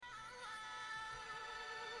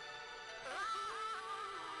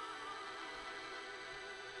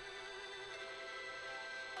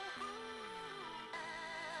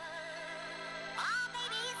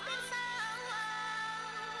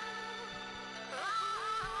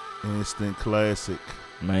Instant classic.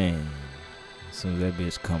 Man, as soon as that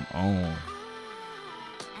bitch come on.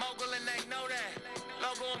 Mogul and they know that.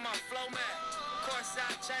 Logo on my flow mat.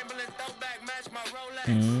 Courtside Chamberlain throwback match my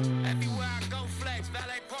Rolex. Everywhere I go flex.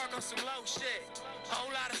 Valet park on some low shit.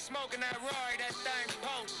 Whole lot of smoke in that Rory, that thing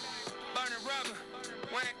post. Burning rubber.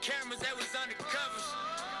 Wearing cameras, they was undercovers.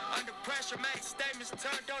 Under pressure, made statements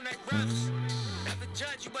turned on their brothers. Never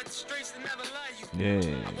judge you, but the streets will never love you.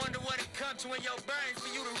 Yeah. I wonder what it come to in your brain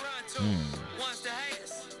for you to run to. One's the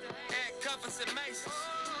haters, and cuffers and maces.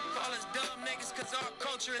 Call us dumb niggas cause our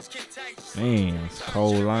culture is contagious. Man, it's a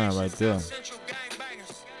cold line right there. Central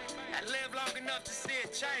gangbangers that live long enough to see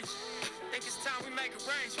it change. Think it's time we make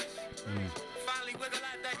arrangements. Finally wiggle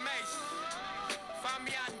out that maze. Find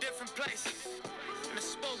me out in different places. And the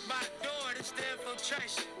smoke by the door, this the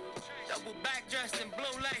infiltration. Double back dressed in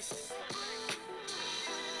blue laces.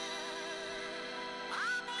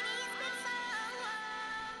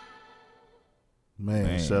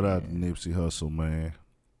 Man, shout out to Nipsey Hussle, man.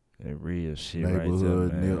 That real shit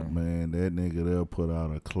Neighborhood right there, Nip, man. That nigga there put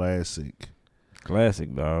out a classic.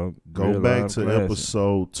 Classic, dog. Go Real back live to classic.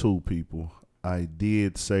 episode 2, people. I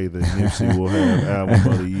did say that Nipsey will have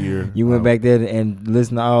album of the year. You went back there and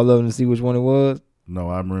listened to all of them to see which one it was? No,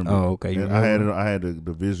 I remember. Oh, okay. You And I remember? had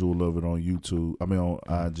the visual of it on YouTube. I mean on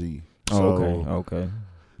IG. Oh, So okay.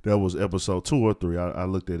 that was episode 2 or 3. I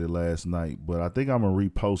looked at it last night, but I think I'm gonna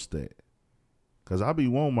repost that. Cause I be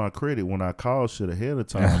wanting my credit when I call shit ahead of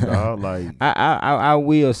time, dog. Like I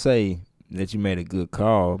will say that you made a good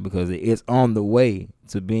call because it's on the way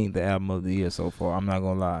to being the album of the year so far. I'm not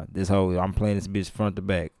gonna lie. I'm playing this bitch front to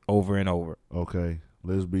back over and over. okay,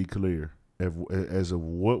 let's be clear. As of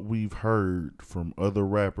what we've heard from other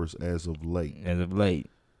rappers as of late,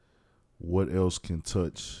 what else can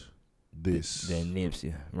touch this? That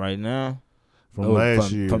Nipsey right now From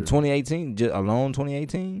last year. from 2018, just alone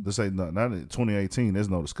 2018. Let's say not in 2018. There's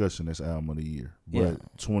no discussion. That's album of the year. But Yeah.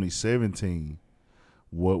 2017,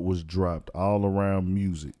 what was dropped all around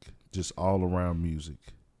music, just all around music,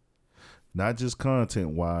 not just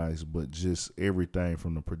content wise, but just everything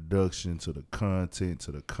from the production to the content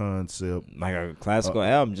to the concept. Like a classical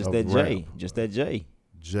album, just that J.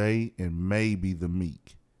 Jay and maybe the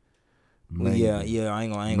Meek. Yeah, I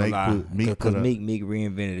ain't gonna lie. Because Meek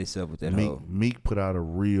reinvented itself with that whole. Meek put out a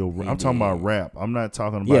real. He I'm talking did. about rap. I'm not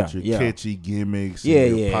talking about your Yeah. catchy gimmicks, Yeah,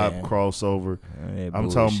 and your yeah. pop crossover. That I'm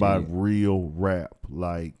talking about bullshit. real rap,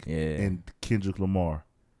 like Yeah. and Kendrick Lamar.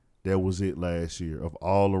 That was it last year of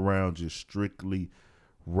all around just strictly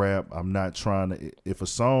rap. I'm not trying to. If a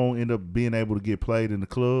song end up being able to get played in the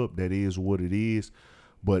club, that is what it is.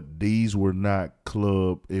 But these were not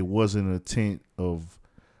club. It wasn't an intent of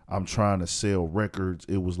I'm trying to sell records.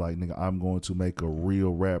 It was like, nigga, I'm going to make a real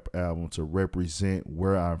rap album to represent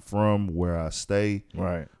where I'm from, where I stay,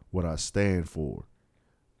 Right. what I stand for.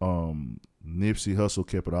 Nipsey Hussle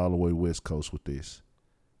kept it all the way West Coast with this.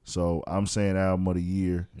 So I'm saying album of the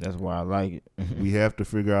year. That's why I like it. We have to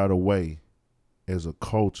figure out a way as a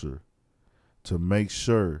culture to make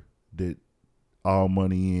sure that All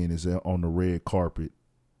Money In is on the red carpet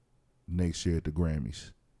next year at the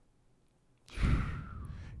Grammys.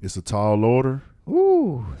 It's a tall order.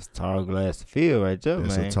 Ooh, it's tall glass to fill right there,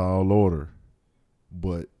 It's man. a tall order.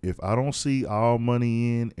 But if I don't see All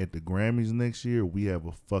Money In at the Grammys next year, we have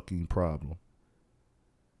a fucking problem.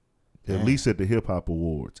 At Damn. least at the Hip Hop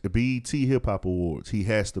Awards. At BET Hip Hop Awards, he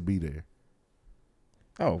has to be there.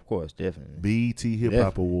 Oh, of course, definitely. BET Hip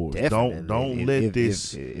Hop Awards. Definitely. Don't let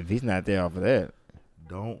this If he's not there off of that.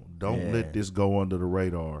 don't Yeah. let this go under the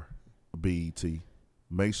radar. BET.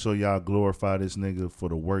 Make sure y'all glorify this nigga for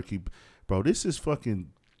the work he. Bro, this is fucking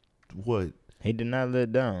what? He did not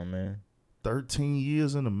let down, man. 13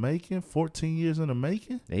 years in the making, 14 years in the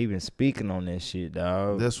making. They been speaking on that shit,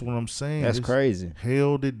 dog. That's what I'm saying. That's It's crazy.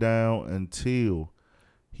 held it down until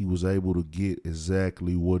he was able to get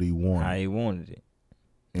exactly what he wanted. How he wanted it.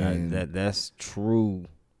 And That's true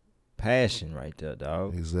passion right there,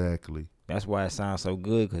 dog. exactly. That's why it sounds so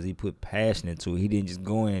good because he put passion into it. He didn't just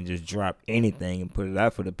go in and just drop anything and put it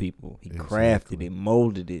out for the people. He crafted Exactly. it,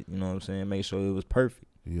 molded it. You know what I'm saying? Make sure it was perfect.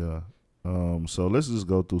 Yeah. So let's just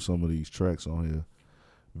go through some of these tracks on here.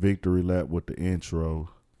 Victory Lap with the intro.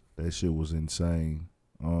 That shit was insane.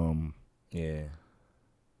 Yeah.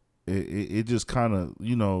 It just kind of,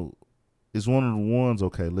 you know, it's one of the ones,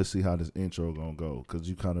 okay, let's see how this intro gonna go. Because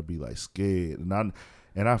you kind of be like scared.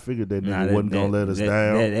 And I figured that nigga wasn't gonna let us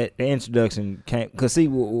down. The introduction came because see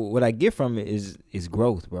what I get from it is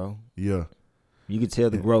growth, bro. Yeah. You could tell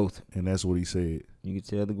the growth. And that's what he said. You could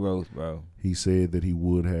tell the growth, bro. He said that he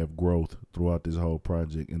would have growth throughout this whole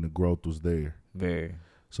project, and the growth was there. Very.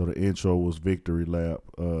 So the intro was Victory Lap.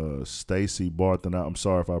 Stacy Barthena, I'm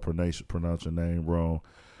sorry if I pronounce your name wrong,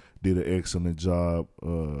 did an excellent job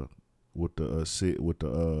with the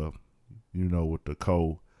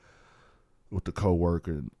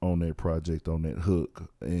co-worker on that project, on that hook,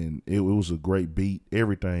 and it was a great beat,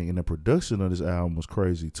 everything, and the production of this album was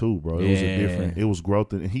crazy too, bro. It was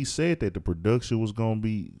growth, and he said that the production was gonna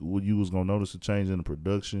be, you was gonna notice a change in the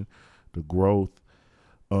production, the growth.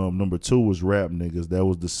 Number 2 was Rap Niggas. That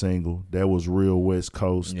was the single. That was real West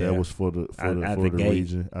Coast. Yeah. That was for the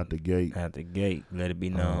region, out the gate. Out the gate, let it be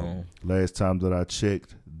known. Last time that I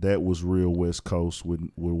checked, that was real West Coast with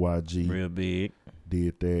YG. Real big.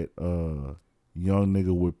 Did that. Young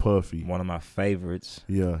Nigga with Puffy. One of my favorites.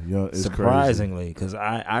 Yeah, it's surprisingly, because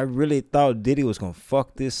I really thought Diddy was gonna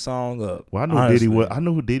fuck this song up. Well, I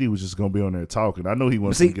knew Diddy was just gonna be on there talking. I know he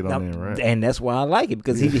wasn't gonna get on there and rap. And that's why I like it,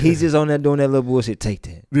 because he's just on there doing that little bullshit. Take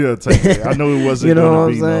that. Yeah, take that. I know it wasn't you know gonna what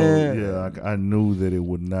be I'm saying? I knew that it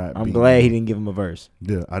would not. I'm glad he didn't give him a verse.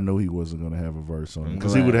 Yeah, I know he wasn't gonna have a verse on it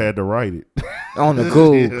because he would have had to write it. On the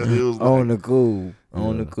cool. On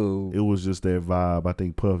the Yeah. cool. It was just that vibe. I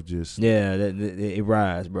think Puff just it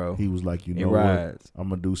rides, bro. he was like, you know It what? rides. I'm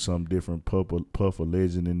gonna do something different. Puff a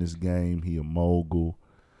legend in this game. He a mogul.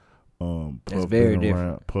 That's Puff very been different.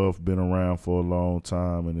 around. Puff been around for a long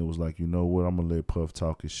time, and it was like, you know what? I'm gonna let Puff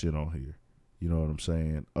talk his shit on here. You know what I'm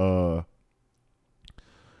saying?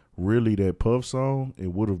 Really, that Puff song, it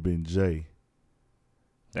would have been Jay.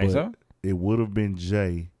 Think But so? It would have been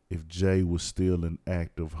Jay if Jay was still an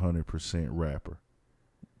active 100% rapper.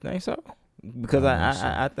 Think so? Because I think so.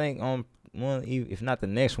 I think on one, if not the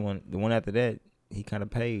next one, the one after that, he kind of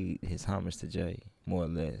paid his homage to Jay, more or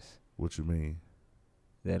less. What you mean?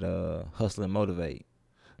 That Hustle and Motivate.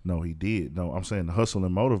 No, he did. No, I'm saying the Hustle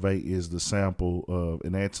and Motivate is the sample of,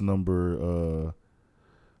 and that's number,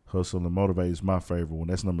 Hustle and Motivate is my favorite one.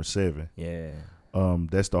 That's number 7. Yeah.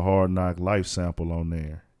 That's the Hard Knock Life sample on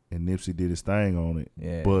there. And Nipsey did his thing on it.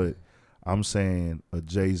 Yeah. But I'm saying a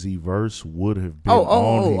Jay-Z verse would have been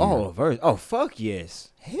on here. a verse. Oh, fuck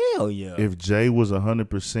yes. Hell yeah. If Jay was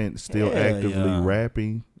 100% still Hell actively yeah.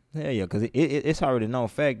 rapping. Hell yeah, because it's already known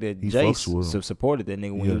fact that He Jay fucks with him. supported that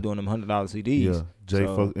nigga when he Yeah. was doing them $100 CDs. Yeah, Jay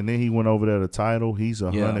So- and then he went over there to Tidal. He's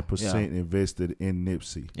 100% yeah. invested in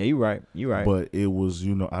Nipsey. Yeah, you right. But it was,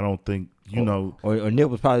 I don't think, Or Nip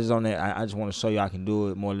was probably just on that. I just want to show you I can do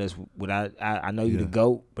it more or less. Without I know you the Yeah.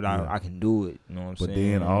 GOAT, but Yeah. I can do it. You know what I'm But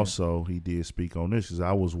saying? then also he did speak on this because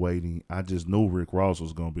I was waiting. I just knew Rick Ross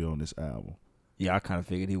was gonna be on this album. Yeah, I kind of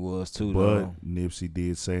figured he was too. But Though. Nipsey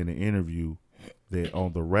did say in the interview that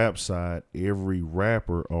on the rap side, every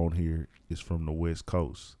rapper on here is from the West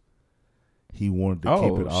Coast. He wanted to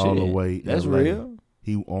keep it all the way. That's LA. real.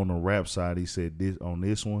 He on the rap side, he said this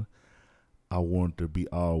one, I want to be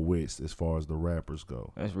all West as far as the rappers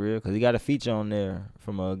go. That's real, because he got a feature on there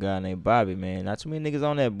from a guy named Bobby, man. Not too many niggas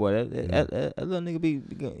on that, boy. That little nigga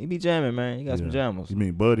be jamming, man. He got some jammers. You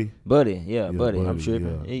mean Buddy? Buddy, yeah, Buddy. I'm Buddy,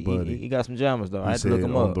 tripping. yeah, He Buddy. got some jammers, though. I He had to look said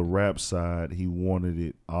him on up. the rap side, he wanted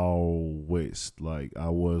it all West. Like, I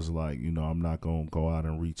was like, I'm not going to go out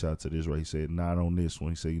and reach out to this right. He said, not on this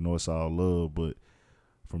one. He said, it's all love, but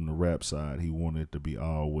from the rap side, he wanted it to be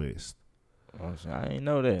all West. Oh, I ain't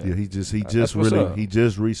know that. Yeah, he just what's up.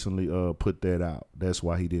 recently put that out. That's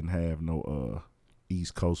why he didn't have no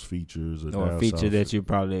East Coast features or a down feature south. that you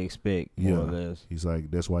probably expect, more or Yeah. less. He's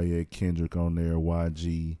like, that's why he had Kendrick on there,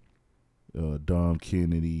 YG, Dom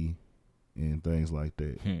Kennedy, and things like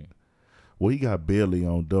that. Well, he got Belly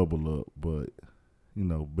on Double Up, but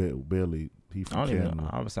Belly, he I from don't even Canada. know.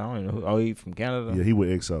 Obviously, I don't even know. Oh, he from Canada? Yeah, he with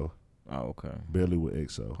EXO. Oh, okay. Belly with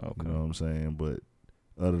EXO. Okay. You know what I'm saying? But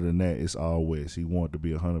other than that, it's all West. He wanted to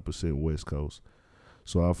be 100% West Coast.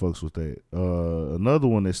 So I fucks with that. Another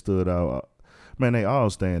one that stood out, man, they all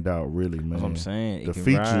stand out really, man. That's what I'm saying. The It can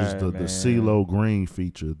features, ride, the man. CeeLo Green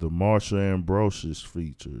feature, the Marsha Ambrosius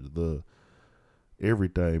feature, the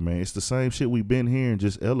everything, man. It's the same shit we been hearing,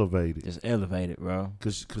 just elevated. Just elevated, bro.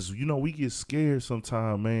 Cause we get scared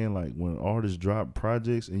sometimes, man. Like when artists drop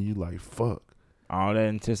projects and you like, fuck. All that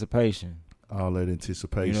anticipation. All that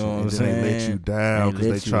anticipation, You know what and I'm then they let saying? you down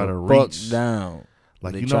because they try to fuck reach. down.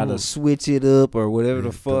 Like They try to switch it up or whatever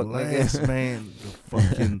the fuck. last man,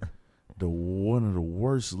 one of the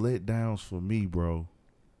worst letdowns for me, bro,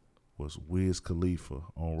 was Wiz Khalifa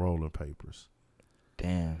on Rolling Papers.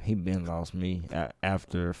 Damn, he been lost me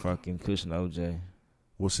after fucking Cushion OJ.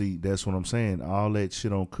 Well, see, that's what I'm saying. All that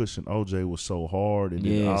shit on Cushion OJ was so hard, and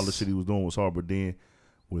then all the Yes. shit he was doing was hard. But then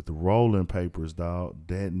with the Rolling Papers, dog,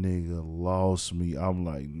 that nigga lost me. I'm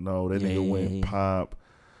like, no, that nigga went pop.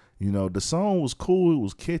 The song was cool. It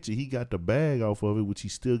was catchy. He got the bag off of it, which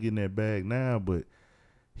he's still getting that bag now. But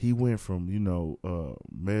he went from,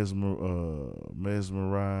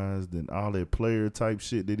 mesmerized and all that player type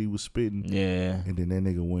shit that he was spitting. Yeah. And then that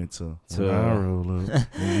nigga went to To- when I roll up,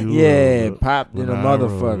 when you Yeah, roll up, popped in when a I roll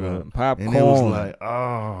motherfucker. up. Popcorn. And it was like,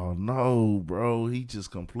 oh no, bro, he just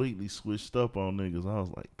completely switched up on niggas. I was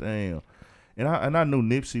like, damn. And I knew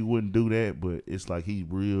Nipsey wouldn't do that, but it's like he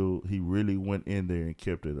really went in there and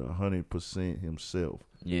kept it 100% himself.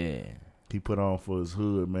 Yeah. He put on for his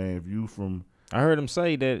hood, man. If you from I heard him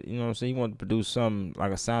say that, you know what I'm saying, he wanted to produce something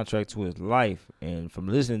like a soundtrack to his life. And from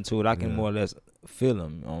listening to it, I can Yeah. more or less feel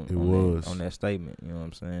him on that statement. You know what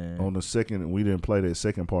I'm saying? on the second, we didn't play that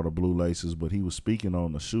second part of Blue Laces, but he was speaking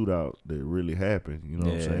on the shootout that really happened. You know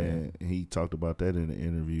what I'm Yeah. saying? He talked about that in the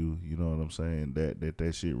interview. You know what I'm saying?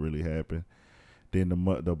 That shit really happened. Then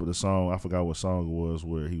the song, I forgot what song it was,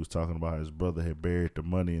 where he was talking about his brother had buried the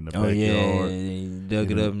money in the Oh, yeah. backyard. He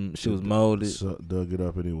dug it up and she was molded. Dug it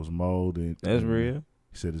up and it was molded. That's And real.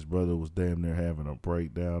 He said his brother was damn near having a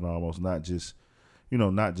breakdown, almost not just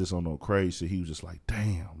on no crazy shit. He was just like,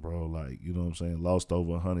 damn, bro, like, you know what I'm saying? Lost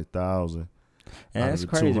over 100,000. And out that's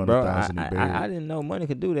of the crazy, bro. 200,000 he buried. I didn't know money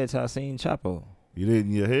could do that till I seen Chapo. You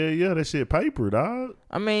didn't? Yeah, hell yeah, that shit paper, dog.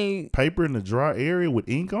 I mean, Paper in the dry area with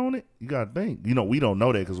ink on it. You gotta think. We don't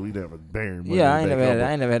know that because we never bury money. yeah, I in ain't the never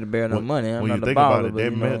backyard, had to bear no when- money. I'm when not you the think baller,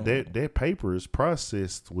 about it, but that paper is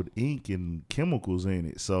processed with ink and chemicals in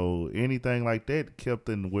it. So anything like that kept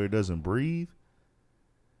in where it doesn't breathe.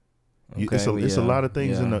 It's a lot of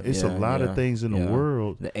things in the things in the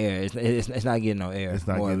world. The air, it's not getting no air. It's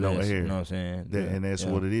not more or getting no less, air. You know what I'm saying? And that's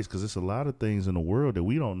what it is, because it's a lot of things in the world that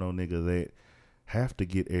we don't know, nigga, that have to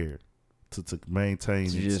get air to maintain.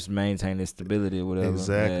 To just maintain the stability or whatever.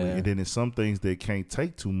 Exactly. Yeah. And then there's some things that can't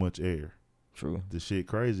take too much air. True. The shit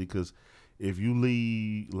crazy, because if you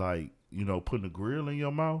leave, like, putting a grill in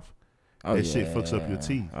your mouth, that shit fucks up your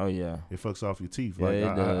teeth. Oh yeah. It fucks off your teeth. Yeah, Like it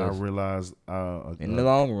I does. realized In the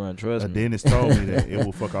long run, trust a me. dentist told me that it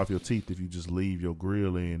will fuck off your teeth if you just leave your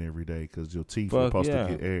grill in every day, because your teeth are Fuck supposed yeah.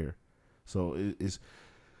 to get air. So it's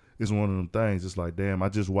one of them things. It's like, damn, I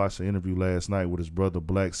just watched an interview last night with his brother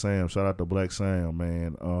Black Sam. Shout out to Black Sam,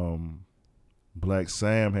 man. Black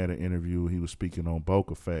Sam had an interview. He was speaking on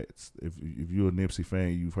Boca Fats. If you're a Nipsey fan,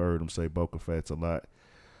 you've heard him say Boca Fats a lot.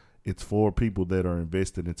 It's for people that are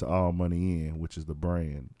invested into All Money In, which is the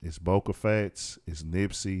brand. It's Boca Fats, it's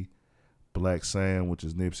Nipsey, Black Sam, which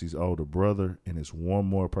is Nipsey's older brother, and it's one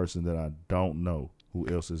more person that I don't know who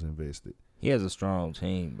else is invested. He has a strong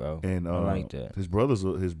team, bro. And I like that. His brother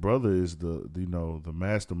is the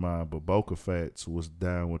mastermind, but Boca Fats was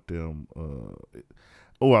down with them.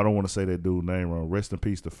 I don't want to say that dude's name wrong. Rest in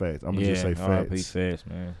peace to Fats. I'm gonna just say R.I.P. Fats. Fats,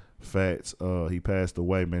 man. Fats, he passed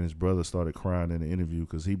away, man. His brother started crying in the interview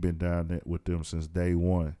because he been down there with them since day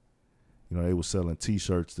one. They was selling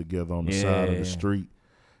T-shirts together on the side of the street,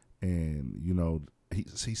 and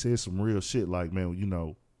he said some real shit like,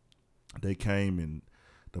 man, they came and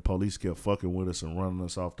the police kept fucking with us and running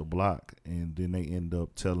us off the block, and then they end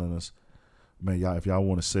up telling us, man, y'all, if y'all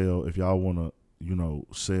want to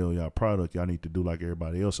sell y'all product, y'all need to do like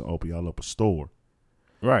everybody else and open y'all up a store.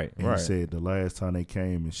 Right, And right. he said the last time they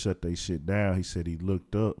came and shut they shit down, he said he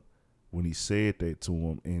looked up when he said that to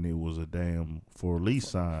him, and it was a damn for lease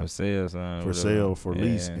sign. For sale sign. For whatever. sale, for Yeah.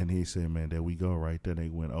 lease. And he said, man, there we go right there. They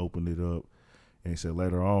went, opened it up. And he said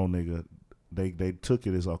later on, nigga, they took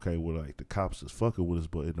it as, okay, well, like, the cops is fucking with us,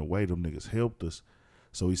 but in a way, them niggas helped us.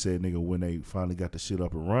 So he said, nigga, when they finally got the shit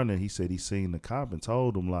up and running, he said he seen the cop and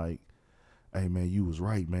told him, like, hey, man, you was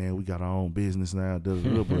right, man. We got our own business now.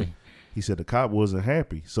 But he said the cop wasn't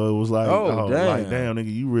happy. So it was like, like, damn,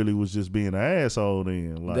 nigga, you really was just being an asshole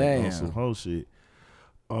then. Like, on some whole shit.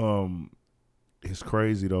 It's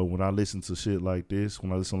crazy, though, when I listen to shit like this,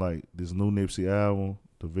 when I listen like this new Nipsey album,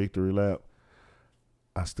 The Victory Lap,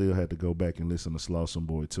 I still had to go back and listen to Slauson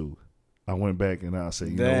Boy 2. I went back and I said,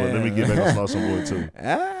 you know what, let me get back on Slauson Boy 2.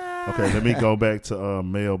 Okay, let me go back to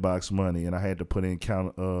Mailbox Money, and I had to put in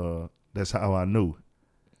count. That's How I Knew.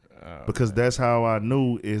 Because That's How I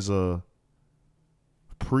Knew is a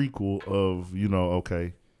prequel of,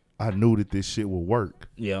 okay, I knew that this shit would work.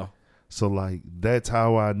 Yeah. So, like, That's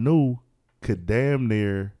How I Knew could damn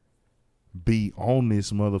near be on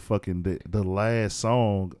this motherfucking, the last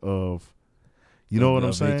song of, you know what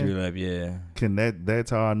I'm saying? Victory Lap, yeah.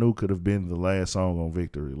 That's How I Knew could have been the last song on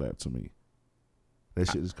Victory Lap to me. That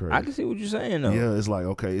shit is crazy. I can see what you're saying, though. Yeah, it's like,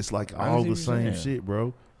 okay, it's like all the same shit,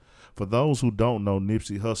 bro. For those who don't know,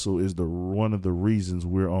 Nipsey Hussle is one of the reasons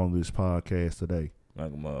we're on this podcast today.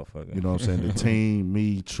 Like a motherfucker. You know what I'm saying? The team,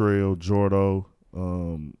 me, Trail, Jordo,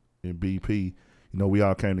 and BP, we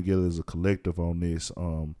all came together as a collective on this.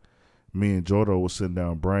 me and Jordo was sitting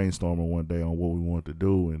down brainstorming one day on what we wanted to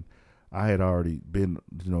do, and I had already been,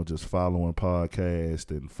 just following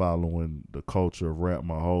podcasts and following the culture of rap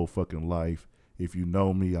my whole fucking life. If you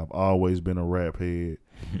know me, I've always been a rap head.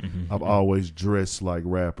 I've always dressed like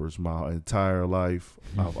rappers my entire life.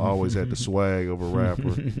 I've always had the swag of a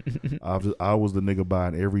rapper. I was the nigga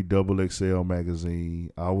buying every XXL magazine.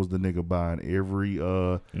 I was the nigga buying every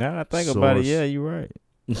Now I think source. about it, yeah, you're right.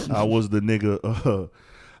 I was the nigga.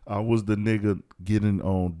 I was the nigga getting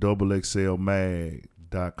on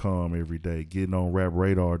XXLmag.com every day, getting on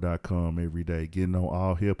RapRadar.com every day, getting on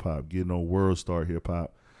All Hip Hop, getting on World Star Hip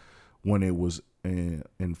Hop when it was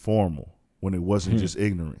informal, when it wasn't just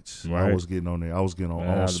ignorance. Right. I was getting on there. I was getting on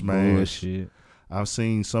All All the Smash. bullshit. I've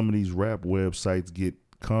seen some of these rap websites get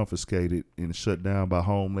confiscated and shut down by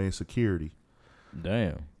Homeland Security.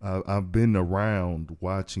 Damn. I've been around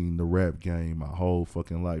watching the rap game my whole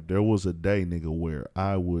fucking life. There was a day, nigga, where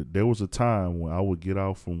there was a time when I would get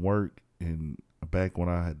off from work, and back when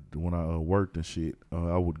I worked and shit,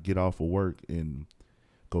 I would get off of work and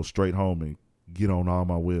go straight home and get on all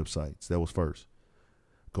my websites. That was first.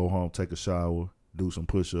 Go home, take a shower, do some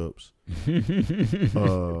push-ups, give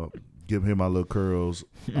him my little curls.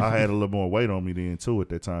 I had a little more weight on me then too at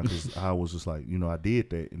that time, because I was just like, I did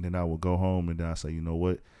that, and then I would go home and then I say, you know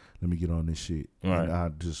what, let me get on this shit. Right. And I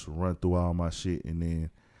just run through all my shit, and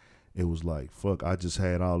then it was like, fuck, I just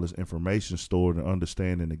had all this information stored and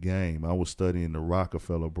understanding the game. I was studying the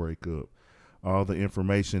Rockefeller breakup. All the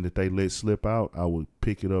information that they let slip out, I would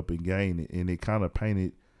pick it up and gain it, and it kind of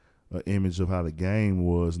painted an image of how the game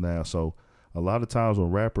was now. So a lot of times when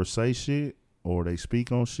rappers say shit, or they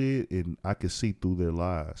speak on shit, and I can see through their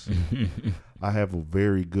lies. I have a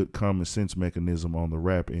very good common sense mechanism on the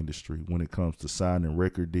rap industry when it comes to signing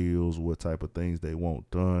record deals, what type of things they want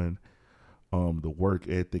done, the work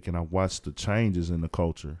ethic, and I've watched the changes in the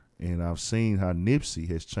culture, and I've seen how Nipsey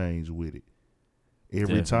has changed with it.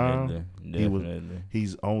 Every time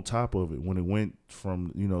he's on top of it. When it went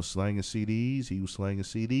from, slanging CDs, he was slanging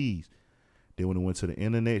CDs. Then when it went to the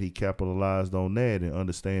internet, he capitalized on that and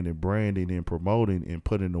understanding branding and promoting and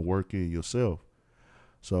putting the work in yourself.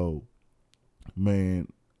 So, man,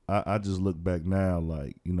 I just look back now,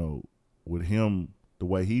 like, with him, the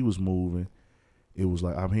way he was moving, it was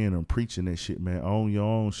like I'm hearing him preaching that shit, man. Own your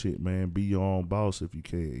own shit, man. Be your own boss if you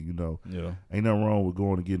can, Yeah. Ain't nothing wrong with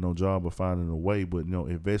going to get no job or finding a way, but,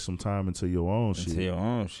 invest some time into your own shit. Into your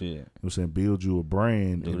own shit. You know what I'm saying? Build you a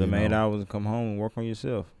brand. Do them 8 hours and come home and work on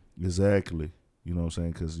yourself. Exactly. You know what I'm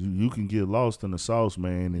saying? Because you can get lost in the sauce,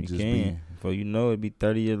 man, and Before you know it, be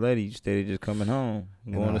 30 years later, you steady just coming home,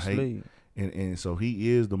 going to sleep. And so he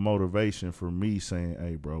is the motivation for me saying,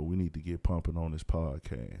 hey, bro, we need to get pumping on this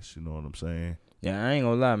podcast. You know what I'm saying? Yeah, I ain't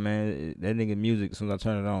gonna lie, man. That nigga music, as soon as I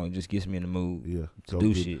turn it on, it just gets me in the mood. Yeah.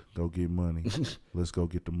 Shit. Go get money. Let's go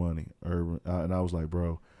get the money. Urban. And I was like,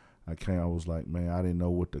 bro, I was like, man, I didn't know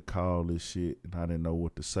what to call this shit, and I didn't know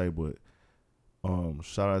what to say, but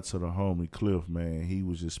shout out to the homie Cliff, man. He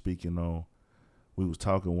was just speaking on, we was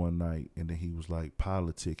talking one night, and then he was like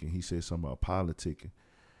politicking. He said something about politicking.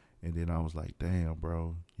 And then I was like, damn,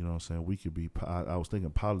 bro, you know what I'm saying? We could be, I was thinking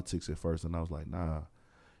politics at first, and I was like, nah,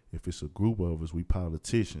 if it's a group of us, we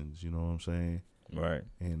politicians, you know what I'm saying? Right.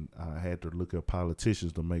 And I had to look at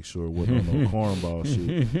politicians to make sure it wasn't no cornball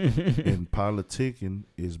shit. And politicking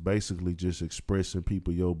is basically just expressing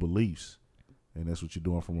people your beliefs. And that's what you're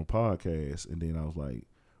doing from a podcast. And then I was like,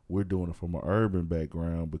 we're doing it from an urban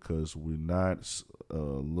background because we're not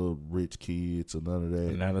little rich kids or none of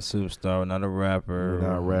that. Not a superstar, not a rapper. We're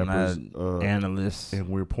not rappers. Not analysts. And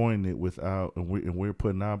we're pointing it without, and we're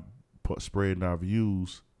spreading our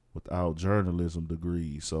views without journalism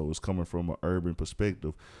degrees. So it's coming from an urban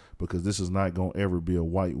perspective, because this is not going to ever be a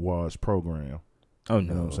whitewash program. Oh, no. You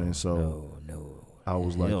know what I'm saying? So no. I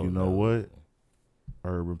was like, you know what?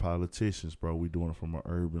 Urban politicians, bro. We doing it from an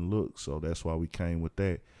urban look. So that's why we came with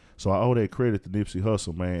that. So I owe that credit to Nipsey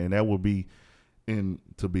Hussle, man. And that would be, and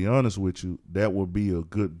to be honest with you, that would be a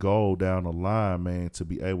good goal down the line, man, to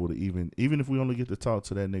be able to even if we only get to talk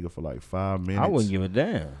to that nigga for like 5 minutes. I wouldn't give a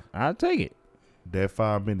damn. I'd take it. That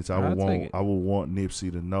 5 minutes, I would want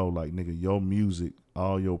Nipsey to know, like, nigga, your music,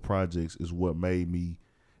 all your projects is what gave me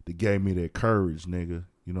that courage, nigga.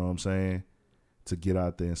 You know what I'm saying? To get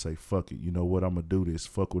out there and say, fuck it. You know what? I'm going to do this.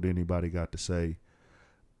 Fuck what anybody got to say.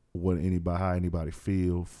 How anybody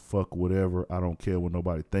feel. Fuck whatever. I don't care what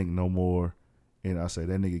nobody think no more. And I say,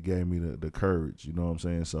 that nigga gave me the courage. You know what I'm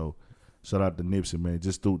saying? So shout out to Nipsey, man.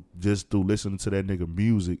 Just through listening to that nigga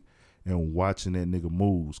music and watching that nigga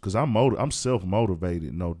moves. Because I'm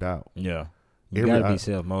self-motivated, no doubt. Yeah. You gotta be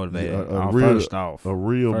self motivated. First off, a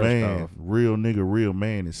real First man, off. real nigga, real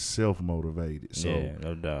man is self motivated. So yeah,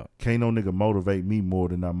 no doubt. can't no nigga motivate me more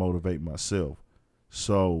than I motivate myself.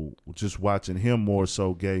 So just watching him more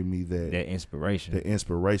so gave me That inspiration.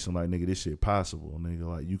 Like, nigga, this shit possible, nigga.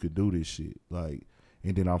 Like, you could do this shit. Like,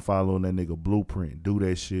 and then I'm following that nigga blueprint. Do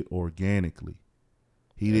that shit organically.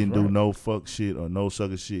 He didn't do no fuck shit or no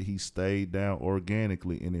sucker shit. He stayed down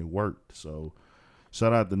organically and it worked. So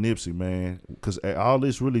shout out to Nipsey, man, because all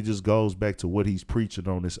this really just goes back to what he's preaching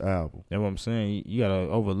on this album. That's what I'm saying. You gotta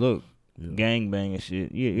overlook gangbang and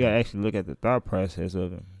shit. You gotta actually look at the thought process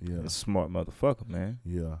of him. Yeah, He's a smart motherfucker, man.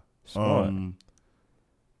 Yeah. Smart.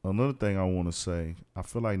 Another thing I want to say, I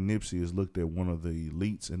feel like Nipsey is looked at one of the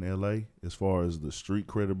elites in LA as far as the street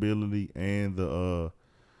credibility and the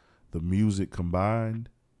music combined.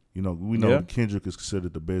 You know, we know Kendrick is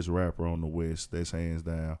considered the best rapper on the West. That's hands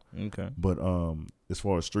down. Okay. But as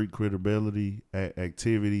far as street credibility,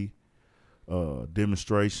 activity,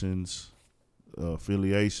 demonstrations,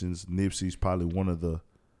 affiliations, Nipsey's probably one of the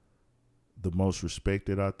most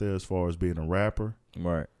respected out there as far as being a rapper.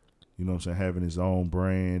 Right. You know what I'm saying? Having his own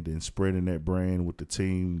brand and spreading that brand with the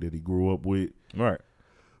team that he grew up with. Right.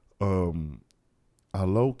 I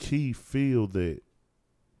low key feel that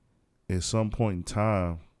at some point in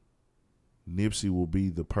time, Nipsey will be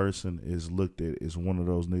the person is looked at as one of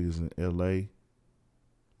those niggas in LA,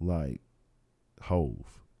 like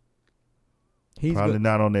Hove. He's probably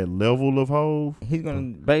not on that level of Hove. He's gonna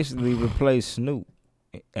basically replace Snoop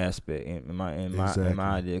aspect in my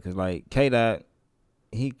idea, because like K-Dot,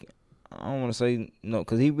 I don't want to say no,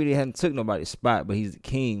 because he really hadn't took nobody's spot, but he's the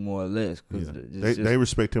king more or less. They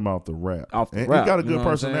respect him off the rap. He got a good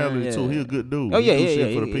personality too. He a good dude. Oh yeah, he do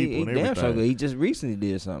shit for the people and damn everything. sure. He just recently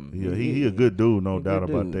did something. Yeah, he a good dude, no doubt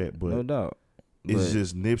about that. But no doubt. It's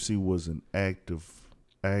just Nipsey was an active,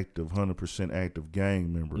 100% active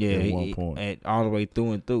gang member at one point. All the way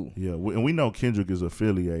through and through. Yeah, and we know Kendrick is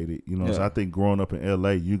affiliated. You know, so I think growing up in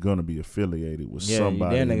L.A., you're gonna be affiliated with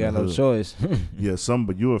somebody. Yeah, they got no choice. Yeah,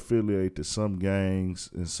 but you're affiliated to some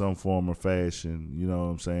gangs in some form or fashion. You know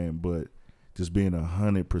what I'm saying? But just being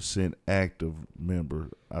 100% active member,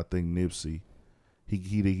 I think Nipsey,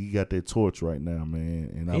 he got that torch right now,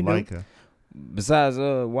 man, and I like her. Besides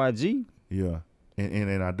YG. Yeah.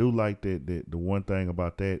 And I do like that the one thing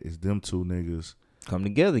about that is them two niggas come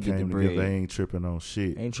together, get the bread. They ain't tripping on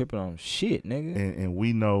shit. Ain't tripping on shit, nigga. And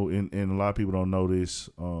we know, and a lot of people don't know this,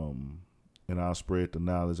 and I'll spread the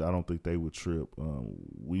knowledge. I don't think they would trip.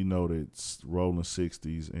 We know that Rolling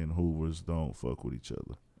 60s and Hoovers don't fuck with each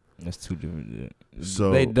other. That's two different.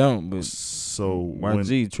 So they don't, but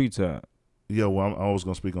YG Treetop. Yeah, well, I was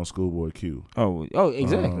gonna speak on Schoolboy Q. Oh,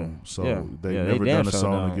 exactly. They've never done a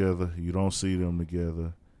song together. You don't see them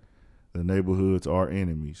together. The neighborhoods are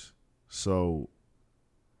enemies. So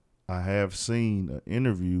I have seen an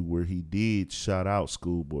interview where he did shout out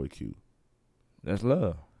Schoolboy Q. That's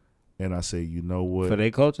love. And I say, you know what? For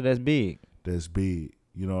their culture, that's big. That's big.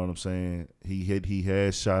 You know what I'm saying? He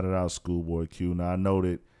has shouted out Schoolboy Q. Now I know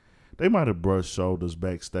that they might have brushed shoulders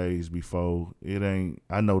backstage before.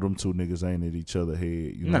 I know them two niggas ain't at each other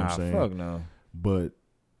head. You know what I'm saying? Fuck no. But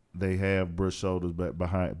they have brushed shoulders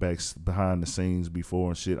behind the scenes before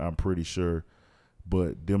and shit. I'm pretty sure.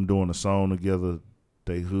 But them doing a song together,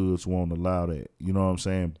 they hoods won't allow that. You know what I'm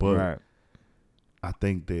saying? But right. I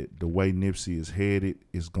think that the way Nipsey is headed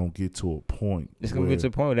is gonna get to a point. It's gonna get to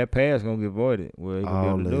a point where that past gonna get voided, where he gonna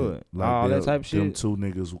be able to do it. Like all that type of shit. Them two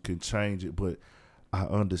niggas can change it, but I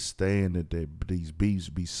understand that these beefs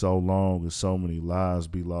be so long and so many lives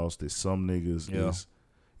be lost that some niggas is.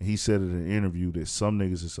 And he said in an interview that some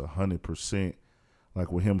niggas is 100%, like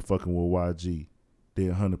with him fucking with YG,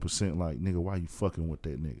 they're 100% like, nigga, why you fucking with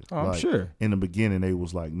that nigga? Oh, I'm sure. In the beginning, they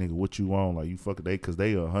was like, nigga, what you on? Like, you fucking, because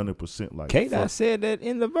they are 100% like. K-Dot said that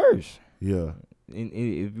in the verse. Yeah. And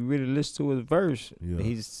if you really listen to his verse,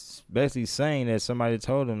 he's basically saying that somebody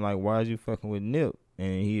told him, like, why is you fucking with Nip?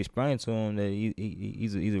 And he explained to him that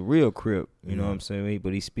he's a real Crip, you know what I'm saying?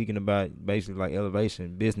 But he's speaking about basically like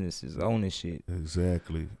elevation, businesses, owning shit.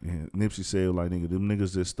 Exactly. And Nipsey said, like, nigga, them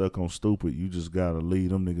niggas that stuck on stupid, you just gotta leave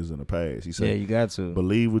them niggas in the past. He said, yeah, you got to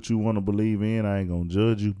believe what you want to believe in. I ain't gonna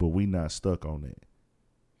judge you, but we not stuck on that.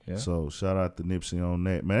 Yeah. So shout out to Nipsey on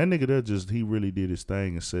that. Man, that nigga that he really did his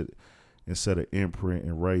thing and set an imprint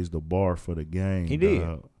and raised the bar for the game. He did.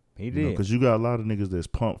 He did. Because you got a lot of niggas that's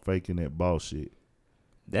pump faking that bullshit.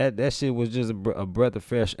 That shit was just a breath of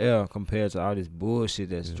fresh air compared to all this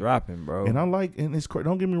bullshit that's dropping, bro. And and it's crazy.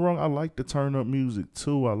 Don't get me wrong, I like the turn up music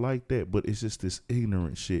too. I like that, but it's just this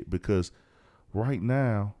ignorant shit because right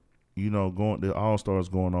now, you know, the All Stars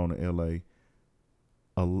going on in LA.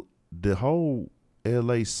 the whole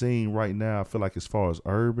LA scene right now, I feel like as far as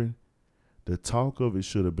urban, the talk of it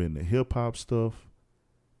should have been the hip hop stuff,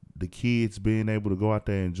 the kids being able to go out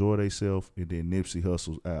there and enjoy themselves, and then Nipsey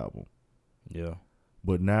Hussle's album. Yeah.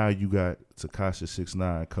 But now you got Tekashi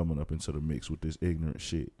 6ix9ine coming up into the mix with this ignorant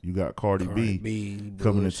shit. You got Cardi B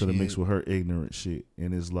coming into the mix with her ignorant shit.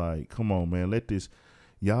 And it's like, come on, man, let this,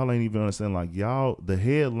 y'all ain't even understand, like, y'all, the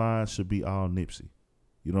headline should be all Nipsey.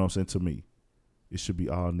 You know what I'm saying? To me, it should be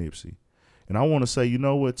all Nipsey. And I want to say, you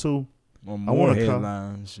know what, too? I want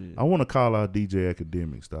to call out DJ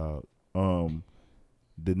Academics, dog.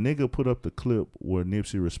 The nigga put up the clip where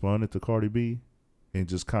Nipsey responded to Cardi B and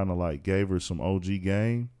just kind of like gave her some OG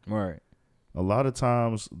game. Right. A lot of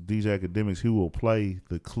times, DJ Academics, he will play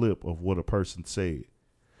the clip of what a person said.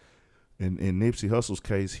 In Nipsey Hussle's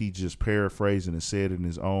case, he just paraphrased and said it in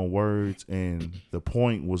his own words, and the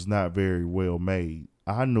point was not very well made.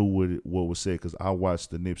 I knew what was said because I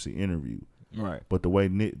watched the Nipsey interview. Right. But the way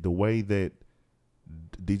that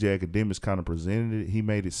DJ Academics kind of presented it, he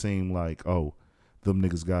made it seem like, oh, them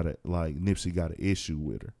niggas Nipsey got an issue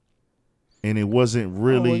with her. And it wasn't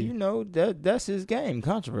really, that's his game,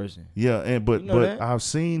 controversy. Yeah, but that? I've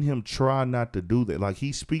seen him try not to do that. Like,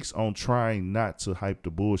 he speaks on trying not to hype the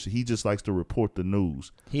bullshit. He just likes to report the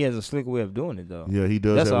news. He has a slick way of doing it, though. Yeah, he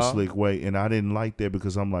does have a slick way, and I didn't like that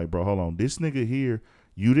because I'm like, bro, hold on, this nigga here,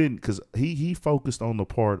 you didn't, because he focused on the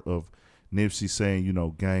part of Nipsey saying,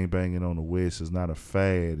 gang banging on the West is not a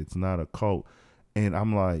fad, it's not a cult. And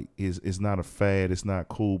I'm like, it's not a fad. It's not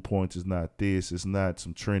cool points. It's not this. It's not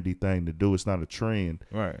some trendy thing to do. It's not a trend.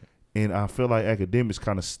 Right. And I feel like Academics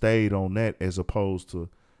kind of stayed on that as opposed to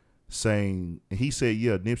saying, he said,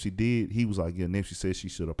 yeah, Nipsey did. He was like, yeah, Nipsey said she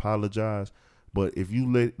should apologize. But if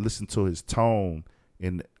you listen to his tone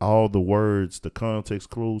and all the words, the context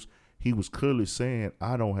clues, he was clearly saying,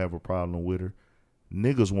 I don't have a problem with her.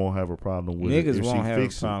 Niggas won't have a problem with it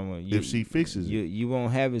if she fixes it. You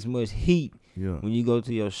won't have as much heat when you go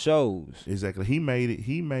to your shows. Exactly. He made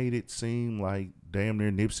it seem like damn near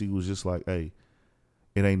Nipsey was just like, hey,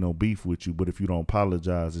 it ain't no beef with you, but if you don't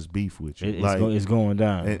apologize, it's beef with you. It's going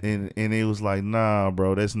down. And it was like, nah,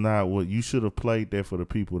 bro, that's not what you should have played that for the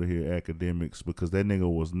people to hear Academics, because that nigga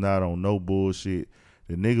was not on no bullshit.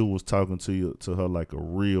 The nigga was talking to her like a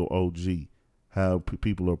real OG, how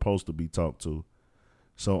people are supposed to be talked to.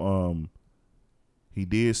 So he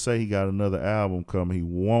did say he got another album coming. He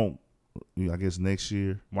won't, I guess, next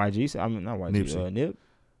year. YG, I mean, not YG, Nip.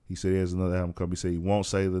 He said he has another album coming. He said he won't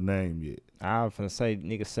say the name yet. I was finna say,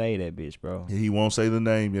 nigga, say that bitch, bro. He won't say the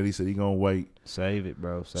name yet. He said he gonna wait. Save it,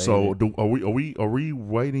 bro. Are we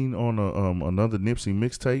waiting on another Nipsey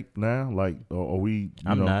mixtape now? Like, are we?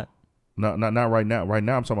 Not right now. Right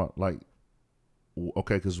now, I'm talking about like,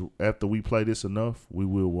 okay, because after we play this enough, we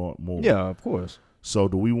will want more. Yeah, of course. So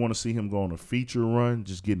do we want to see him go on a feature run,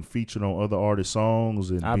 just getting featured on other artists'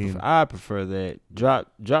 songs? And I prefer that.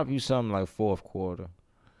 Drop you something like fourth quarter.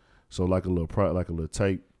 So like a little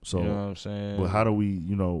tape. So you know what I'm saying? But how do we,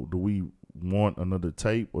 do we want another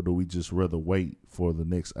tape, or do we just rather wait for the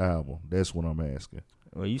next album? That's what I'm asking.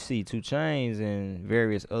 Well, you see 2 Chainz and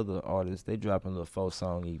various other artists, they dropping little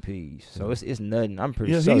 4-song EPs. So it's nothing. I'm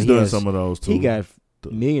pretty sure he's done some of those too. He got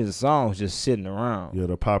millions of songs just sitting around. Yeah,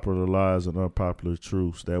 the Popular Lies and Unpopular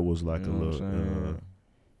Truths. That was like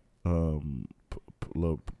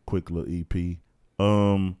quick little EP.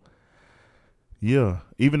 Yeah,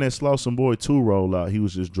 even that Slauson Boy 2 rollout, he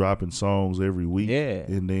was just dropping songs every week. Yeah,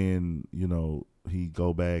 and then he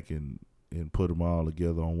go back and put them all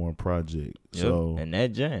together on one project. Yep. So and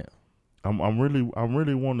that jam. I'm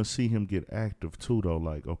really want to see him get active too, though.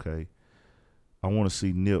 Like, okay, I want to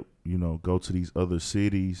see Nip, go to these other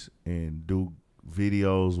cities and do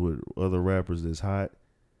videos with other rappers that's hot.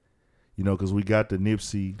 Because we got the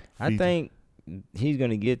Nipsey. I think he's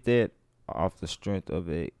gonna get that off the strength of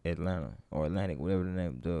Atlanta or Atlantic, whatever the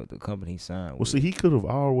name, the company he signed. Well, see, he could have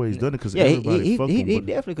always done it because everybody fucked him. He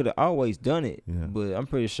definitely could have always done it. Yeah. But I'm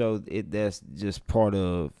pretty sure that's just part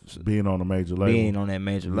of being on a major label. Being on that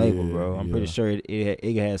major label, bro. I'm pretty sure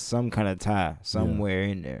it has some kind of tie somewhere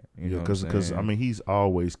in there. Because he's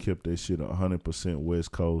always kept that shit 100%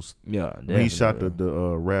 West Coast. Yeah, when he shot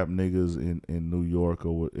the rap niggas in New York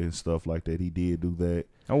and stuff like that, he did do that.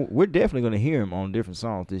 Oh, we're definitely gonna hear him on different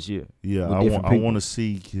songs this year. Yeah, I want to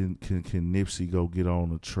see can Nipsey go get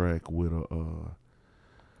on a track with him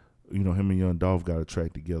and Young Dolph got a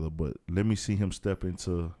track together, but let me see him step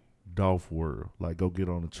into Dolph world, like go get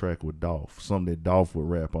on a track with Dolph, something that Dolph would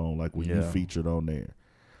rap on, like when you featured on there.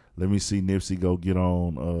 Let me see Nipsey go get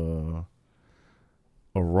on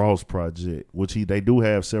a Ross project, which they do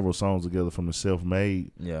have several songs together from the Self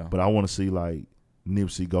Made. Yeah, but I want to see like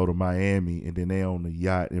Nipsey go to Miami and then they on the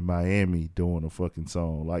yacht in Miami doing a fucking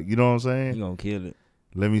song. Like, you know what I'm saying? You gonna kill it.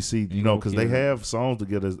 Let me see, You because they have songs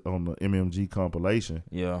together on the MMG compilation.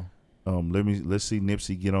 Yeah. Let's see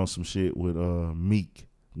Nipsey get on some shit with Meek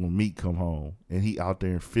when Meek come home and he out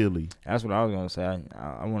there in Philly. That's what I was gonna say.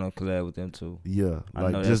 I want to collab with them too. Yeah, I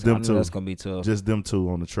like know just them two. That's gonna be tough. Just them two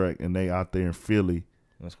on the track and they out there in Philly.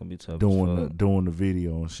 That's gonna be tough. Doing the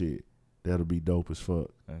video and shit. That'll be dope as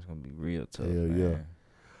fuck. That's gonna be real tough. Hell man.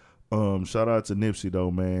 yeah. Shout out to Nipsey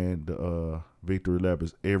though, man. The Victory Lap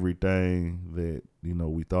is everything that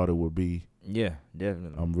we thought it would be. Yeah,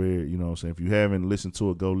 definitely. I'm very, what I'm saying. If you haven't listened to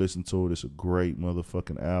it, go listen to it. It's a great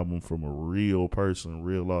motherfucking album from a real person,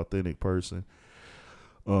 real authentic person.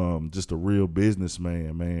 Just a real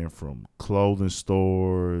businessman, man. From clothing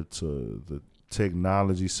store to the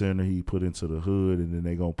technology center he put into the hood, and then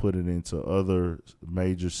they gonna put it into other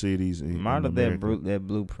major cities. Model that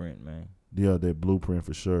blueprint, man. Yeah, that blueprint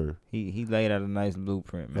for sure. He laid out a nice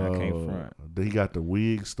blueprint, man. I can't front. He got the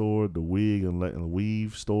wig store, the wig and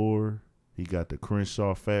weave store. He got the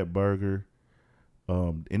Crenshaw Fat Burger.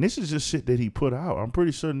 And this is just shit that he put out. I'm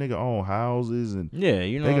pretty sure nigga own houses and yeah,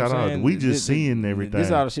 you know they got all. We just seeing everything. This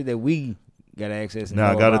is all the shit that we got access to.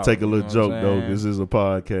 Now I gotta take a little joke though. This is a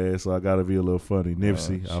podcast, so I gotta be a little funny.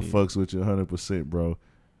 Nipsey, I fucks with you 100%, bro.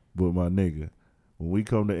 But my nigga, when we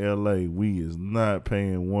come to LA, we is not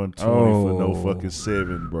paying $120 for no fucking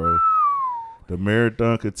 7, bro. The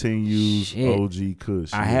marathon continues. Shit. OG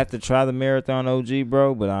Kush. I have to try the marathon OG,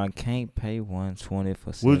 bro, but I can't pay $120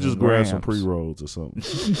 for 7 We'll just grab grams. some pre-rolls or something.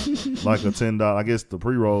 Like a $10. I guess the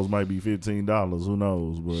pre-rolls might be $15. Who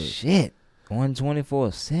knows? But shit. $120 for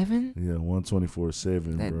a 7? Yeah, $120 for a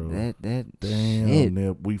 7, bro. That damn, shit.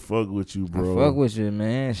 Nip, we fuck with you, bro. I fuck with you,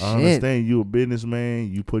 man. Shit. I understand you a businessman.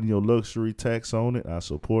 You putting your luxury tax on it. I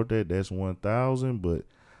support that. That's $1,000, but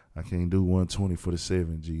I can't do $120 for the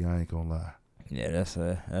 7. G. I ain't gonna lie. Yeah, that's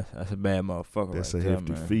a bad motherfucker. That's right a there,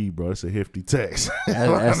 hefty man. fee, bro. That's a hefty tax.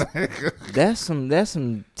 That's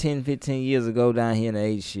some 10, 15 years ago down here in the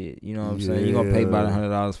 8 shit. You know what I'm saying? You're gonna pay about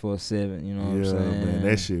 $100 for a 7. You know what I'm saying? Man,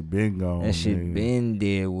 that shit been gone. That shit been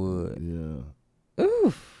deadwood. Yeah.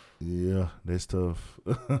 Oof. Yeah, that's tough.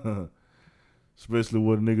 Especially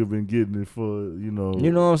what a nigga been getting it for, You know what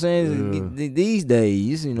I'm saying? Yeah. These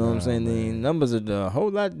days, you know what I'm saying? Man. The numbers are a whole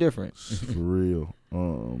lot different. For real.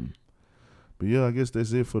 But yeah, I guess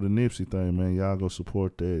that's it for the Nipsey thing, man. Y'all go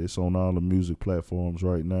support that. It's on all the music platforms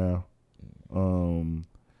right now.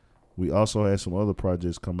 We also had some other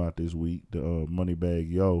projects come out this week. The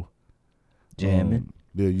Moneybagg Yo. Jamming.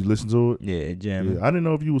 Yeah, you listen to it? Yeah, jamming. Yeah, I didn't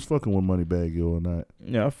know if you was fucking with Moneybagg Yo or not.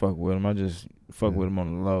 Yeah, I fuck with him. I just fuck with him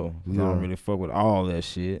on the low. I don't really fuck with all that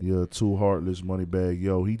shit. Yeah, Too Heartless, Moneybagg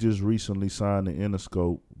Yo. He just recently signed to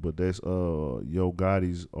Interscope, but that's Yo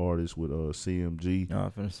Gotti's artist with CMG. I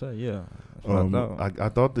was finna say, yeah. That's what I thought. I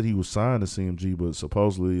thought that he was signed to CMG, but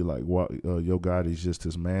supposedly like Yo Gotti's just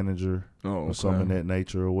his manager or something in that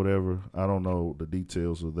nature or whatever. I don't know the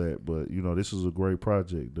details of that, but this is a great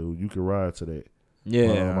project, dude. You can ride to that.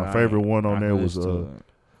 Yeah, my favorite one on there was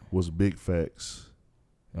Big Facts.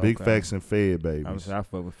 Big Facts and Fed Babies. I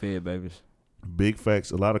fuck with Fed Babies. Big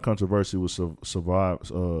Facts. A lot of controversy was going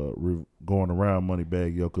around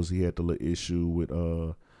Moneybagg Yo because he had the little issue with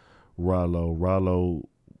Rollo. Rollo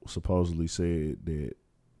supposedly said that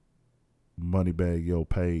Moneybagg Yo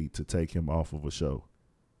paid to take him off of a show.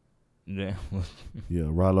 Yeah. Yeah,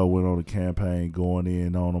 Rollo went on a campaign going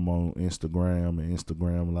in on him on Instagram and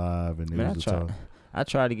Instagram Live, and I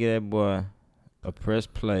tried to get that boy a press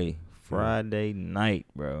play Friday night,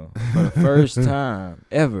 bro, for the first time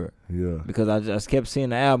ever. Yeah. Because I just kept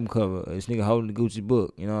seeing the album cover. This nigga holding the Gucci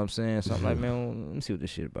book. You know what I'm saying? So I'm like, man, let me see what this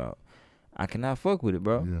shit about. I cannot fuck with it,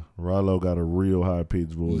 bro. Yeah. Rollo got a real high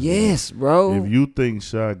pitched voice. Yes, bro. If you think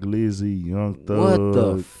Shy Glizzy, Young Thug, what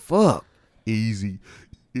the fuck? Easy.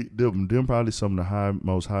 Them probably some of the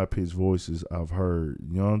most high pitched voices I've heard.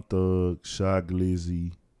 Young Thug, Shy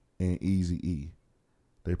Glizzy, and Easy E.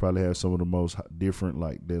 They probably have some of the most different,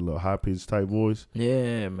 like their little high pitched type voice.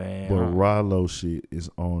 Yeah, man. But Rollo shit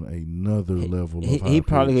is on another level. He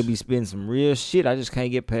probably could be spitting some real shit. I just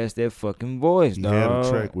can't get past that fucking voice, dog. He had a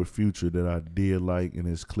track with Future that I did like, and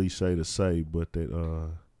it's cliche to say, but that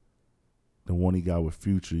the one he got with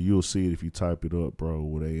Future, you'll see it if you type it up, bro.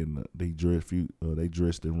 Where they dressed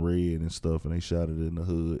in red and stuff, and they shot it in the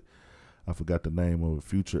hood. I forgot the name of it.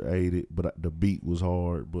 Future ate it, but the beat was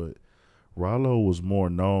hard. But Rollo was more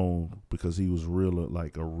known because he was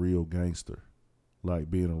like a real gangster, like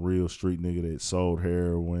being a real street nigga that sold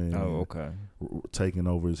heroin. Oh, okay. Taking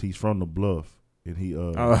over he's from the Bluff, and he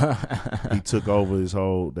took over his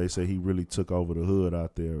whole. They say he really took over the hood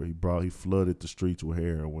out there. He flooded the streets with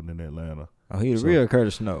heroin in Atlanta. Oh, he the real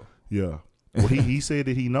Curtis Snow. Yeah. Well, he said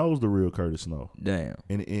that he knows the real Curtis Snow. Damn.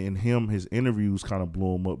 And his interviews kind of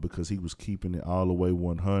blew him up because he was keeping it all the way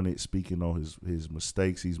 100, speaking on his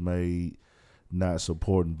mistakes he's made, not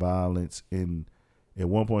supporting violence. And at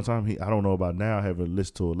one point in time, I don't know about now, having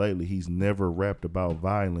listened to it lately, he's never rapped about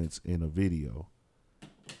violence in a video.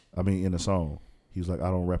 I mean, in a song. He was like, I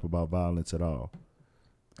don't rap about violence at all.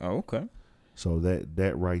 Oh, okay. So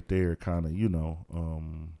that right there kind of,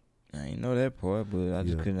 I ain't know that part, but I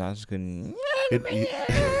just couldn't. And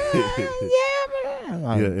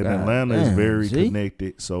Atlanta is very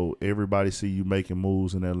connected, so everybody see you making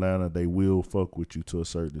moves in Atlanta, they will fuck with you to a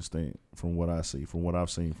certain extent. From what I see, from what I've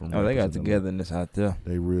seen from. Oh, they got togetherness out there.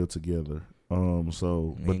 They real together.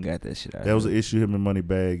 So he ain't got that shit out. That was an issue him and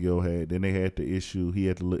Moneybagg Yo had. Then they had the issue. He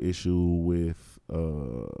had the little issue with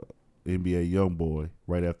NBA YoungBoy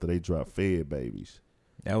right after they dropped Fed Babies.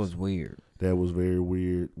 That was weird. That was very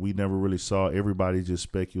weird. We never really saw. Everybody just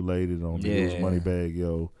speculated on it was Moneybagg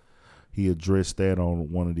Yo. He addressed that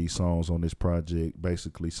on one of these songs on this project,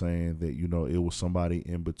 basically saying that, it was somebody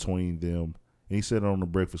in between them. And he said it on the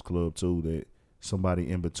Breakfast Club, too, that somebody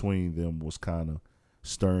in between them was kind of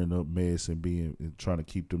stirring up mess and trying to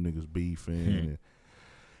keep them niggas beefing. And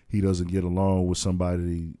he doesn't get along with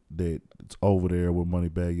somebody that's over there with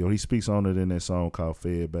Moneybagg Yo. He speaks on it in that song called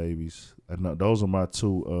Fed Babies. And those are my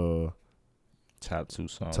top two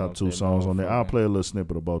songs on there. I'll play a little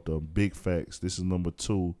snippet about them. Big Facts. This is number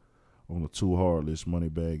 2 on the Too Hard List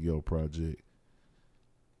Moneybagg Yo project.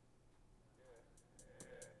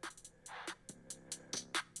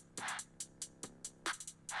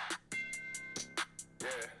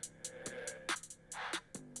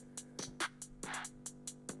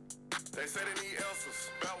 They say they need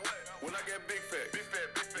answers. About what? When I get big fat.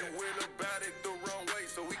 You went about it the wrong way,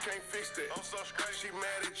 so we can't fix that. I'm so straight. She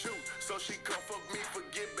mad at you, so she come fuck me for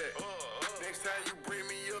get back. Next time you bring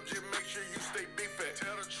me up, just make sure you stay big fat.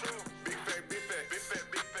 Tell the truth. Big fat, big fat, big fat,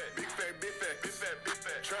 big fat, big fat, big fat, big fat, big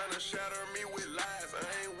fat. Trying to shatter me with lies, I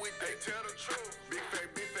ain't with that. Tell the truth. Big fat,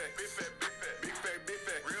 big fat, big fat, big fat, big fat, big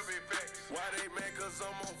fat. Real big facts. Why they mad? Cause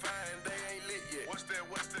I'm on fire and they ain't lit yet. What's that?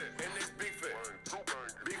 And this big fat.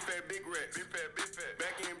 Big fat, big racks. Big fat, big fat.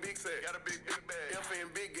 Back in big sack. Got a big bag. F in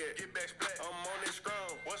big gat. Get back splat. I'm on it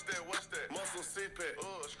strong. What's that? Muscle sit pack.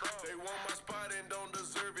 Strong. They want my spot and don't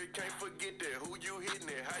deserve it. Can't forget that. Who you hitting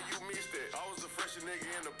it? How you missed that? I was the freshest nigga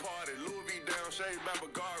in the party. Louis V down, shades by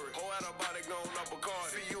Bagari. Whole out of body going up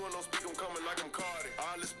Bacardi. See you and don't speak, I'm coming like I'm Cardi.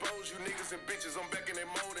 I'll expose you niggas and bitches. I'm back in that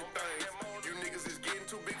molding things. You niggas is getting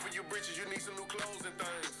too big for your britches. You need some new clothes and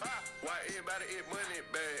things. Why everybody it money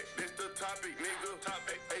bag? That's the topic, nigga.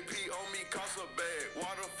 AP on me cost a bag.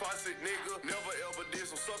 Water faucet, nigga. Never ever did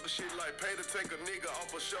some sucker shit like pay to take a nigga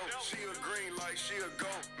off a show. She a green like she a go.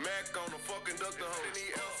 Mac on the fucking duck the hoe.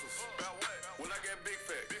 Any answers? When I get big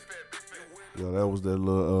fat. Yo, that was that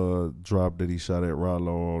little drop that he shot at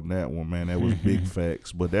Rollo on that one, man. That was Big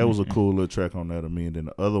Facts. But that was a cool little track on that of me. And then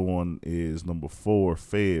the other one is number 4,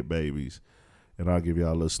 Fed Babies. And I'll give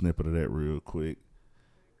y'all a little snippet of that real quick.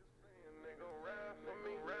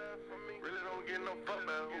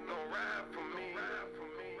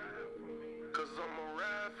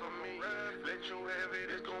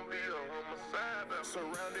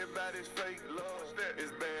 Surrounded by this fake love,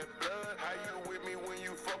 it's bad blood. How you with me when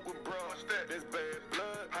you fuck with bros? That's bad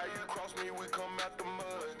blood. How you cross me, we come out the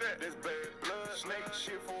mud. That's bad blood. Snake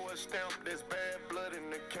shit for a stamp, that's bad blood in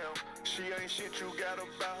the count. She ain't shit you got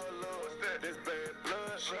about her love. That's bad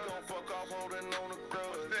blood. She gon' fuck off holding on the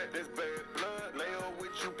grudge. That's bad blood. Lay her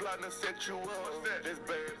with you, plotting to set you up. That's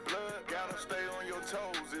bad blood. Gotta stay on your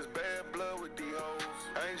toes. It's bad blood with these hoes.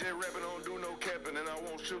 I ain't just rapping, don't do no capping, and I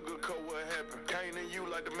won't sugarcoat what happened. Came to you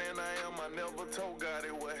like the man I am, I never told God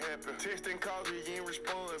it would happen. Texting calls, you ain't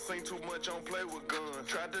respond. Seen too much, on play with guns.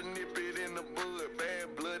 Tried to nip it in the bud.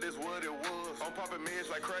 Bad blood is what it was. I'm popping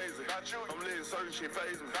meds like crazy. I'm letting certain shit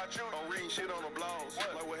phase me. I'm reading shit on the blogs.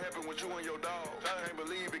 Like what happened with you and your dog. Can't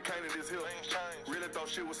believe it came to this hill. Really thought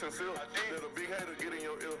shit was sincere. Let a big hater get in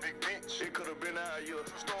your ear. Big bitch. It could have been out here.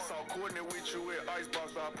 Saw coordinate with you at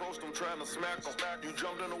Icebox. I approached them trying to smack them. You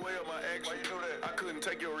jumped in the way of my action. Why you do that? I couldn't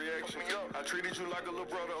take your reaction. I treated you like a little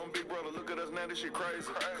brother. I'm big brother. Look at us now. This shit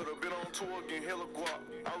crazy. Could have been on tour getting hella guap.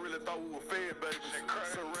 I really thought we were Fed Babies.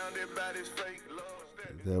 Surrounded by this fake love.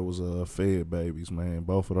 That was Fed Babies, man.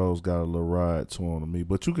 Both of those got a little ride to them to me.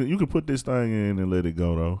 But you can put this thing in and let it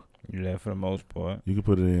go though. Yeah, for the most part. You can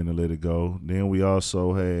put it in and let it go. Then we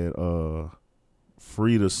also had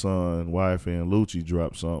Frida's son, wife, and Lucci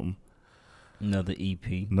drop something. Another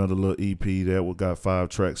EP. Another little EP that got 5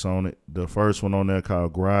 tracks on it. The first one on there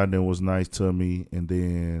called Grinding was nice to me. And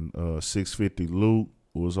then 650 Luke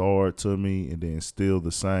was hard to me. And then Still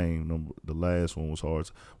the Same. The last one was hard.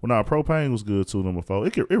 Well, nah, Propane was good too, number 4.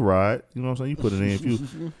 It ride. You know what I'm saying? You put it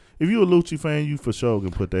in. If you a Lucci fan, you for sure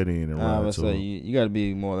can put that in and ride. I would say you got to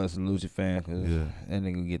be more or less a Lucci fan because that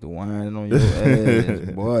nigga get the wine on your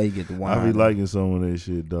ass. Boy, he get the wine. I be liking some of that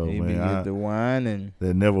shit though, he man. He get the wine and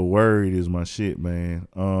that Never Worried is my shit, man.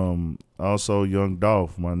 Also Young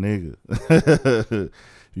Dolph, my nigga.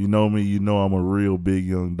 You know me, you know I'm a real big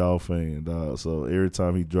Young Dolph fan, dog. So every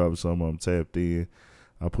time he drops something, I'm tapped in.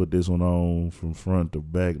 I put this one on from front to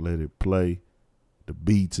back, let it play. The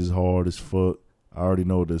beats is hard as fuck. I already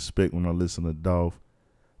know what to expect when I listen to Dolph.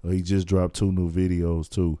 He just dropped 2 new videos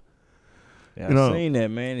too. Yeah, I seen that,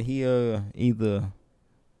 man. He either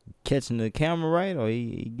catching the camera right or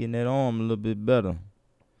he getting that arm a little bit better.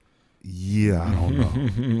 Yeah, I don't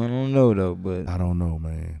know. I don't know though, but I don't know,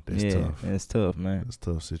 man. That's tough. That's tough, man. That's a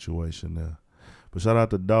tough situation there. But shout out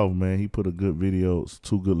to Dolph, man. He put a good videos,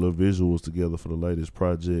 2 good little visuals together for the latest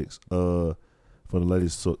projects. For the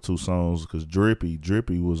latest 2 songs, because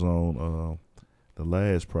Drippy was on the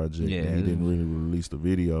last project. Yeah, and he didn't really release the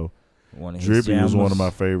video. Drippy was one of my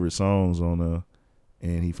favorite songs on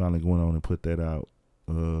and he finally went on and put that out.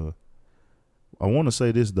 I want to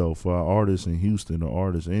say this though, for our artists in Houston or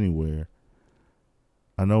artists anywhere,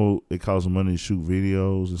 I know it costs money to shoot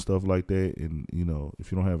videos and stuff like that, and you know,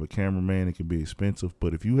 if you don't have a cameraman, it can be expensive.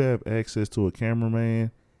 But if you have access to a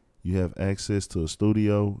cameraman, you have access to a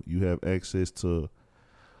studio, you have access to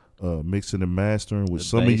mixing and mastering, which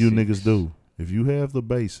some of you niggas do. If you have the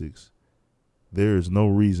basics, there is no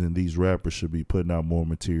reason these rappers should be putting out more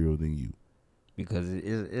material than you. Because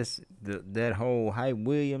it's that whole Hype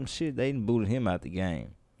Williams shit, they done booted him out the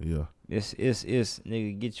game. Yeah. It's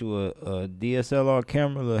nigga, get you a DSLR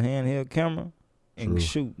camera, a handheld camera, and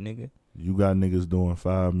shoot, nigga. You got niggas doing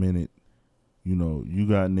 5-minute, you know, you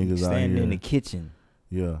got niggas standing out here in the kitchen.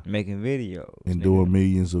 Yeah. Making videos. And doing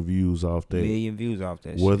millions of views off that.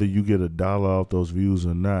 Shit. Whether you get $1 off those views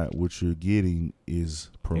or not, what you're getting is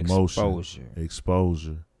promotion.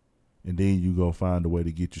 Exposure. And then you go find a way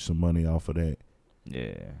to get you some money off of that.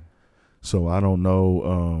 Yeah. So I don't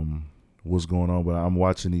know what's going on, but I'm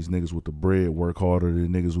watching these niggas with the bread work harder than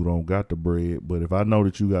niggas who don't got the bread. But if I know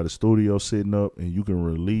that you got a studio sitting up and you can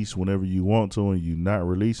release whenever you want to and you not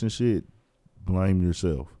releasing shit, blame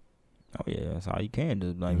yourself. Oh yeah, that's all you can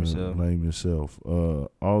do. Blame yourself. Blame yourself.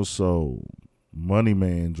 Also, Money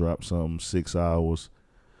Man dropped something 6 hours.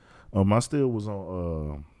 I still was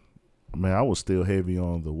on. I was still heavy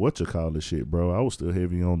on the whatchamacallit shit, bro. I was still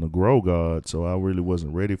heavy on the Grow God, so I really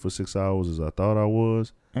wasn't ready for 6 hours as I thought I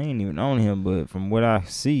was. I ain't even on him, but from what I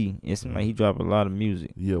see, it seems like he dropped a lot of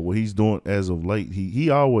music. Yeah, what he's doing as of late, he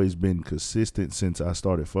always been consistent since I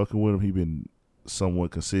started fucking with him. He been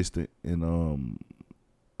somewhat consistent, and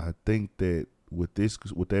I think that with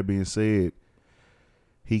that being said,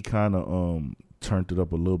 he kind of turned it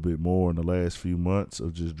up a little bit more in the last few months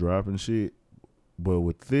of just dropping shit. But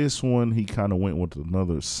with this one, he kind of went with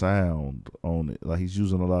another sound on it. Like he's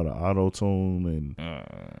using a lot of auto-tune and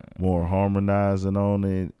more harmonizing on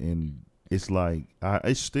it. And it's like,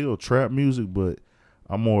 it's still trap music, but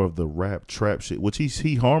I'm more of the rap trap shit, which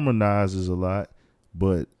he harmonizes a lot,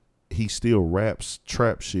 but he still raps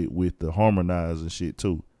trap shit with the harmonizing shit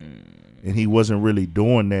too. And he wasn't really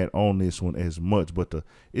doing that on this one as much, but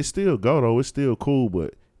it's still go though. It's still cool,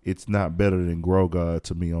 but it's not better than Grow God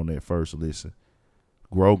to me on that first listen.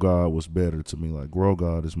 Grow God was better to me. Like Grow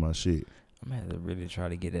God is my shit. I'm gonna have to really try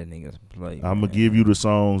to get that nigga some play. I'm gonna give you the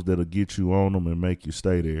songs that'll get you on them and make you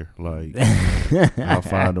stay there. Like I'll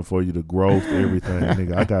find them for you, the growth, everything,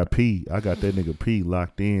 nigga. I got that nigga P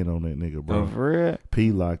locked in on that nigga, bro. Oh, for real?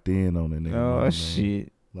 P locked in on that nigga. Oh man.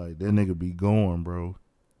 shit! Like that nigga be going, bro.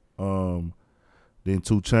 Then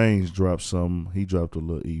 2 Chainz dropped something. He dropped a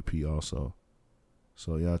little EP also.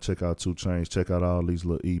 So y'all check out 2 Chainz. Check out all these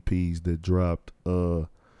little EPs that dropped.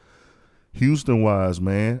 Houston wise,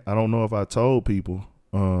 man, I don't know if I told people.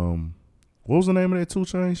 What was the name of that 2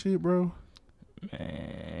 Chainz shit, bro? Man,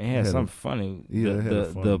 it had something funny. Yeah,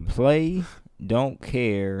 the play don't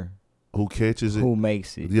care who catches it, who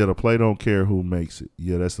makes it. Yeah, the play don't care who makes it.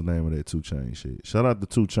 Yeah, that's the name of that 2 Chainz shit. Shout out to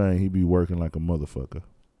 2 Chainz. He be working like a motherfucker.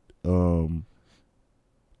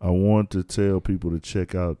 I want to tell people to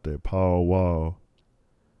check out that Paul Wall,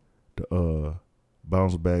 the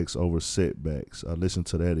bounce backs over setbacks. I listened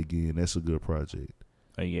to that again. That's a good project.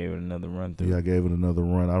 I gave it another run through. Yeah, I gave it another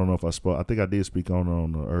run. I don't know if I spoke. I think I did speak on it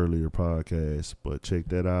on the earlier podcast, but check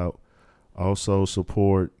that out. Also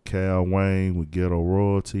support Cal Wayne with Ghetto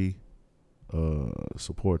Royalty.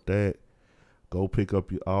 Support that. Go pick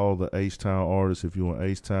up all the H-Town artists. If you want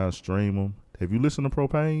H-Town, stream them. Have you listened to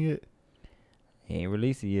Propane yet? He ain't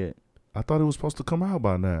released it yet. I thought it was supposed to come out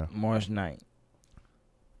by now. March 9th.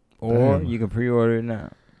 Or Damn. you can pre-order it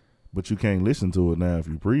now. But you can't listen to it now if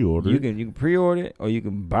you pre-order You it. can pre-order it or you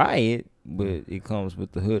can buy it, but it comes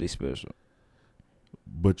with the hoodie special.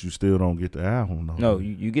 But you still don't get the album, though. No,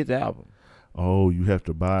 you get the album. Oh, you have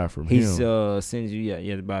to buy it from He him. sends you,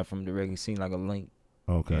 you have to buy it from direct. He sends like a link.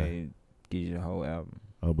 Okay. And it gives you the whole album.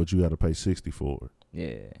 Oh, but you got to pay $60 for it.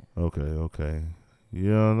 Yeah. Okay.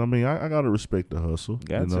 Yeah, I mean, I gotta respect the hustle.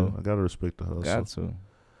 Got to. I gotta respect the hustle. Got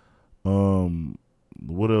to.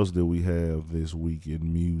 What else did we have this week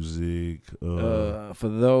in music? For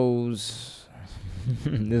those,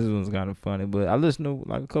 this one's kind of funny, but I listened to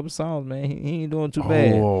like a couple songs, man. He ain't doing too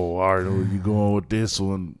bad. Oh, all right, where you going with this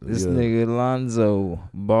one? This nigga Lonzo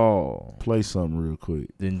Ball Play something real quick.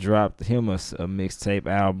 then dropped him a mixtape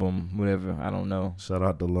album, whatever. I don't know. Shout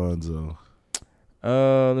out to Lonzo.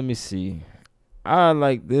 Let me see. I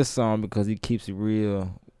like this song because he keeps it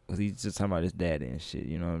real. Cause he's just talking about his daddy and shit.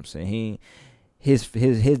 You know what I'm saying? His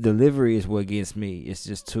delivery is what gets me. It's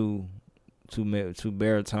just too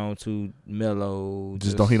baritone, too mellow.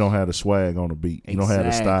 He don't have the swag on the beat. He don't have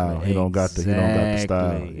the style. He don't got the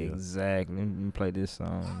style. Yeah. Exactly. Let me play this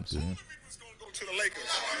song. To the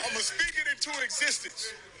Lakers. I'm gonna speak it into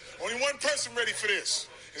existence. Only one person ready for this.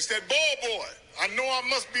 It's that ball boy. I know I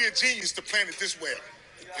must be a genius to plan it this well.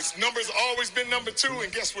 His number's always been number 2,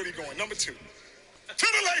 and guess where he going? Number 2. To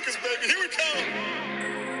the Lakers, baby. Here we come.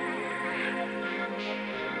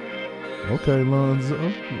 Okay, Lonzo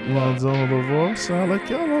LaVar. Sound like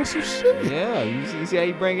y'all on some shit. Yeah, you see how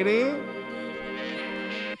you bring it in?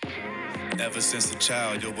 Ever since a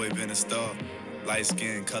child, your boy been a star. Light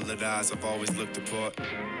skin, colored eyes, I've always looked apart.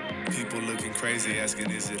 People looking crazy, asking,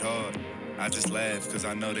 is it hard? I just laugh, cause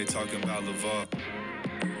I know they talking about LaVar.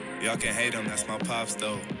 Y'all can hate him, that's my pops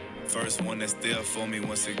though. First one that's there for me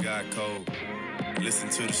once it got cold. Listen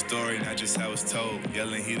to the story, not just how it's told.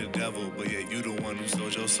 Yelling he the devil, but yet you the one who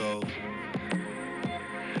sold your soul.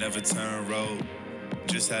 Never turn road,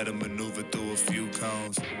 just had to maneuver through a few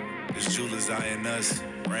cones. It's jewelers eyeing us,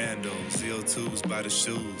 randos, ZO2s by the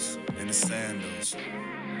shoes and the sandals.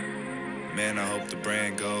 Man, I hope the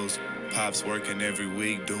brand goes. Pops working every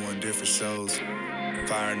week, doing different shows.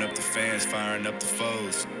 Firing up the fans, firing up the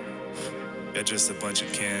foes. They're just a bunch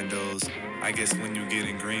of candles. I guess when you get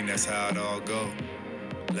in green, that's how it all go.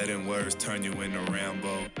 Letting words turn you into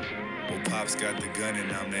Rambo. Well, Pops got the gun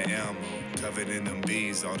and I'm the ammo. Covered in them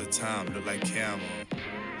bees all the time, look like camo.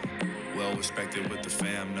 Well respected with the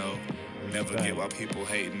fam, no. Never get why people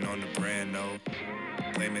hating on the brand, no.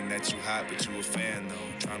 Claiming that you hot, but you a fan, though.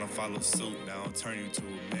 Trying to follow suit, now I'll turn you to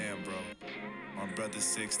a man, bro. My brother's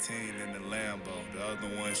 16 in the Lambo. The other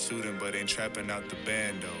one shooting, but ain't trapping out the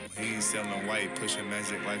bando. He ain't selling white, pushing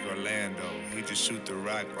magic like Orlando. He just shoot the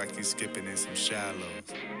rock like he's skipping in some shallows.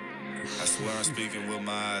 I swear I'm speaking with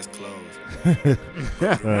my eyes closed.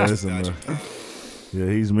 Yeah,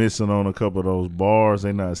 he's missing on a couple of those bars.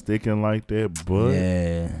 They not sticking like that, but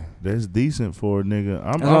that's decent for a nigga.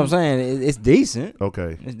 That's what I'm saying. It's decent.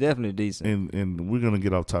 Okay. It's definitely decent. And we're going to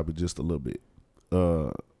get off topic just a little bit.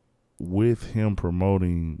 With him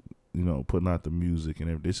promoting, putting out the music and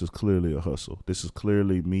everything, this is clearly a hustle. This is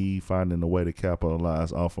clearly me finding a way to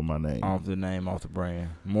capitalize off of my name. Off the name, off the brand.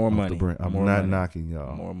 More off money. The brand. I'm More not money. knocking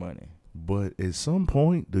y'all. More money. But at some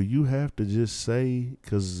point, do you have to just say,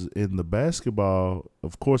 because in the basketball,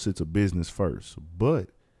 of course, it's a business first, but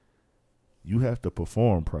you have to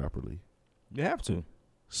perform properly. You have to.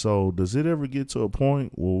 So does it ever get to a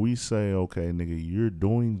point where we say, okay, nigga, you're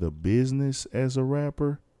doing the business as a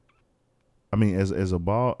rapper? I mean, as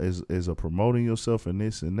a promoting yourself and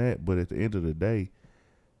this and that, but at the end of the day,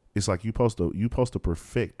 it's like you supposed to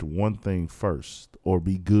perfect one thing first or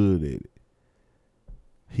be good at it.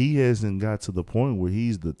 He hasn't got to the point where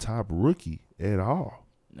he's the top rookie at all.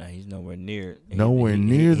 No, he's nowhere near it. Nowhere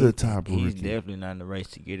near the top rookie. He's definitely not in the race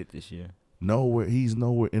to get it this year. He's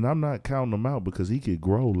nowhere, and I'm not counting him out because he could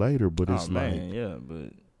grow later. But it's but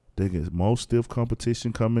they get most stiff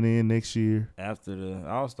competition coming in next year. After the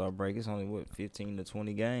All-Star break, it's only 15 to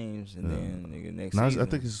 20 games, and then next season. I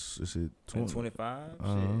think it's 25.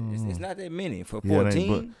 It's not that many for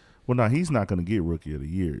 14. He's not going to get Rookie of the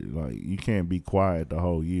Year. Like, you can't be quiet the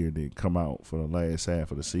whole year and then come out for the last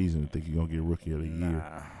half of the season and think you're going to get Rookie of the Year.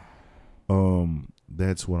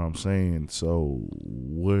 That's what I'm saying. So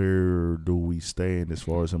where do we stand as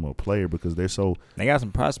far as him a player? Because they're so. They got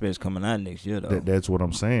some prospects coming out next year, though. That's what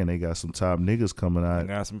I'm saying. They got some top niggas coming out.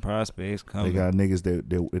 They got some prospects coming. They got niggas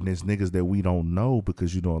that and there's niggas that we don't know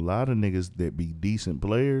because a lot of niggas that be decent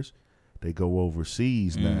players, they go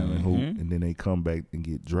overseas now and then they come back and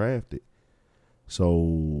get drafted.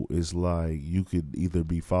 So it's like you could either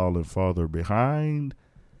be falling farther behind.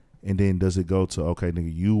 And then does it go to, okay,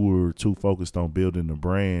 nigga, you were too focused on building the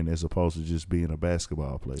brand as opposed to just being a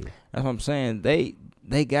basketball player? That's what I'm saying.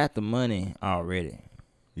 They got the money already.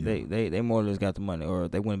 Yeah. They more or less got the money, or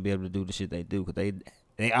they wouldn't be able to do the shit they do because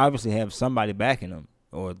they obviously have somebody backing them,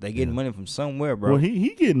 or they getting money from somewhere, bro. Well,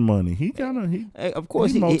 he getting money. He of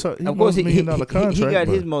course he got his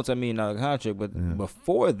multi-million-dollar contract, but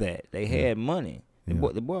before that they had money. The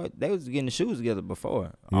boy, they was getting the shoes together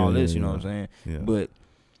before all this. You know what I'm saying? Yeah. But.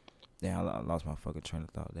 Damn, I lost my fucking train of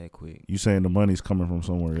thought that quick. You saying the money's coming from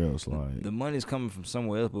somewhere else? Like the money's coming from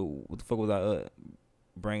somewhere else, but what the fuck was I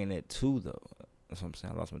bringing it to though? That's what I'm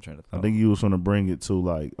saying. I lost my train of thought. I think you was gonna bring it to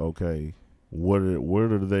like, okay, what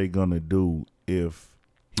are they gonna do if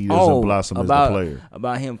he doesn't blossom as the player?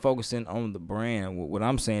 About him focusing on the brand. What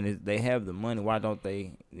I'm saying is they have the money. Why don't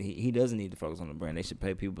they? He doesn't need to focus on the brand. They should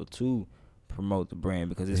pay people to promote the brand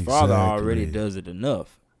because his father already does it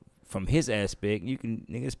enough. From his aspect,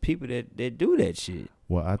 niggas people that do that shit.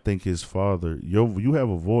 Well, I think his father, you have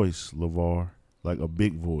a voice, LeVar, like a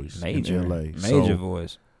big voice in LA. Major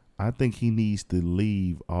voice. I think he needs to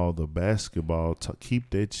leave all the basketball,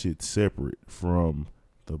 keep that shit separate from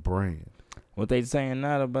the brand. What they saying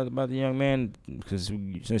now about the young man, because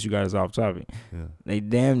since you guys off topic, they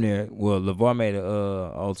damn near, LeVar made an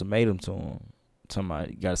ultimatum to him.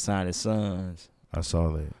 Somebody got to sign his sons. I saw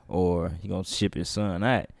that. Or he going to ship his son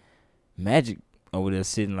out. Magic over there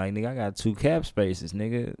sitting like, nigga, I got 2 cap spaces,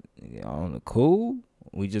 nigga. On the cool.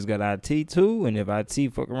 We just got IT too, and if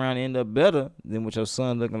IT fuck around and end up better than what your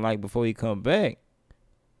son looking like before he come back,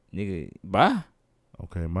 nigga, bye.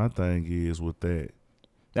 Okay, my thing is with that.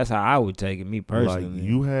 That's how I would take it, me personally. Like,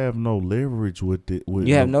 you have no leverage with it.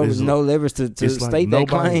 You have no leverage to state that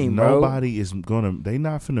claim, bro. Nobody is they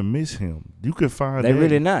not finna miss him. You can find they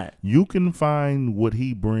really not. You can find what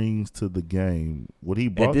he brings to the game, what he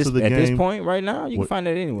brought to the game. At this point, right now, you can find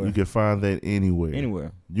that anywhere. You can find that anywhere.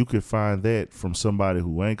 Anywhere. You can find that from somebody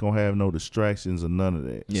who ain't gonna have no distractions or none of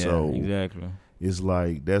that. Yeah, so exactly. It's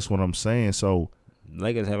like, that's what I'm saying. So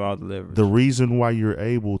Lakers have all the leverage. The reason why you're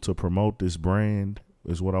able to promote this brand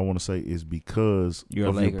is what I want to say is because you're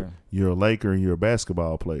a Laker. You're a Laker and you're a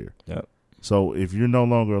basketball player. Yep. So if you're no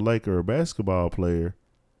longer a Laker or a basketball player,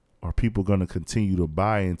 are people going to continue to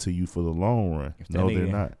buy into you for the long run? No, they're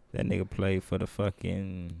not. That nigga played for the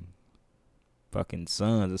fucking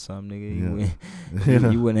Suns or something,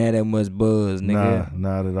 nigga. You wouldn't have that much buzz, nigga.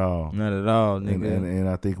 Nah, not at all. Not at all, nigga. And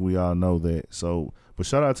I think we all know that. So, but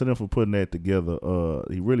shout out to them for putting that together.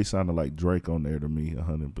 He really sounded like Drake on there to me,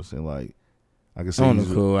 100%. Like, I can say he's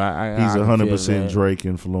 100% Drake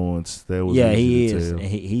influence. That was he is.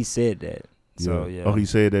 He said that. So yeah. Oh, he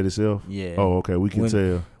said that himself. Yeah. Oh, okay. We can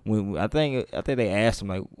tell. When I think they asked him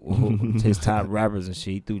like his top rappers and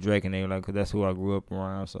shit. He threw Drake in there like, cause that's who I grew up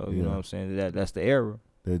around. So you know what I'm saying. That's the era.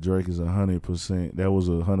 That Drake is 100%. That was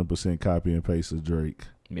 100% copy and paste of Drake.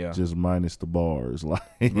 Yeah. Just minus the bars, like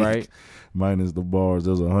right. Minus the bars.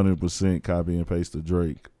 There's 100% copy and paste of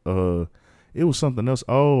Drake. It was something else.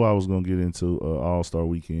 Oh, I was gonna get into All-Star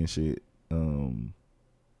Weekend shit. The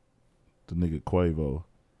nigga Quavo.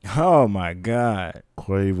 Oh my God.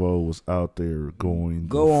 Quavo was out there going.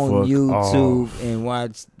 Go on YouTube and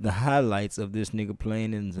watch the highlights of this nigga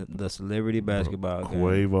playing in the celebrity basketball game.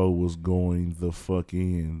 Quavo was going the fuck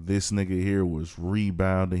in. This nigga here was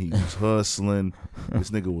rebounding. He was hustling. This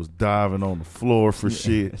nigga was diving on the floor for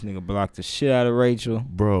shit. This nigga blocked the shit out of Rachel.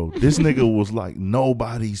 Bro, this nigga was like,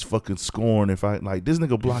 nobody's fucking scoring. This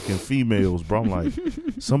nigga blocking females, bro. I'm like,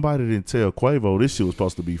 somebody didn't tell Quavo this shit was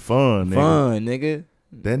supposed to be fun, nigga. Fun, nigga.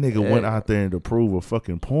 That nigga went out there to prove a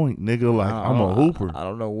fucking point, nigga. Like, I'm a hooper. I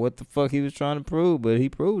don't know what the fuck he was trying to prove, but he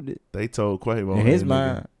proved it. They told Quavo in his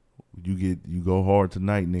mind, you go hard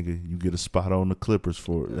tonight, nigga. You get a spot on the Clippers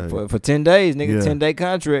for 10 days, nigga. 10-day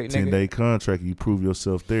contract, nigga. 10-day contract. You prove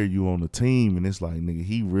yourself there. You on the team, and it's like, nigga,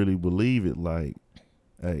 he really believe it. Like,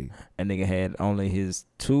 hey, that nigga had only his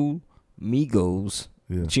 2 Migos.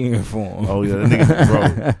 Cheering for him. Oh yeah, that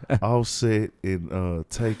nigga, bro. Offset and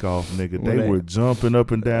Takeoff, nigga. They were jumping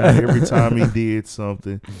up and down every time he did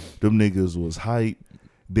something. Them niggas was hype.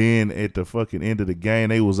 Then at the fucking end of the game,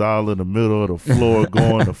 they was all in the middle of the floor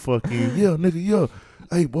going to fucking nigga,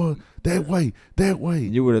 hey boy, that way.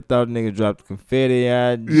 You would have thought niggas dropped confetti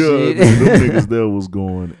out. Yeah, Shit. them niggas there was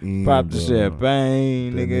going in. Pop the bro.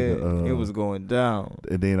 champagne, That nigga. nigga, It was going down.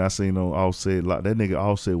 And then I seen on Offset, like that nigga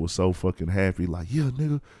Offset was so fucking happy, like, yeah,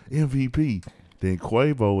 nigga, MVP. Then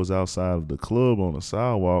Quavo was outside of the club on the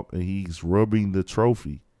sidewalk and he's rubbing the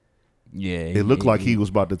trophy. Yeah. It looked like he was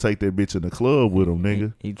about to take that bitch in the club with him,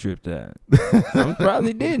 nigga. He tripped out. He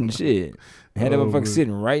probably didn't. Shit. Had that Oh, motherfucker man.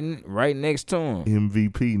 sitting right next to him.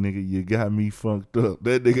 MVP, nigga, you got me funked up.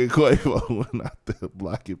 That nigga Quavo went out there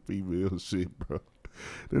blocking female shit, bro.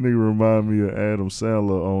 That nigga remind me of Adam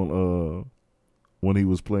Sandler on when he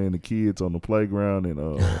was playing the kids on the playground and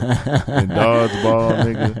dodgeball,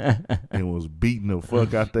 nigga, and was beating the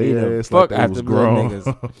fuck out Beat the their ass fuck like they out was them little grown.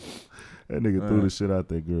 niggas. That nigga threw the shit out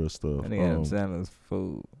that girl stuff. I think Adam Sandler's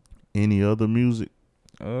fool. Any other music?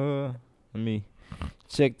 Let me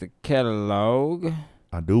check the catalog.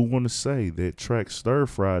 I do want to say that track Stir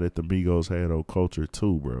Fry that the Migos had on Culture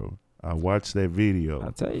 2, bro. I watched that video.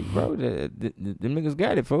 I tell you, bro, them niggas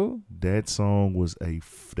got it, fool. That song was a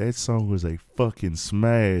fucking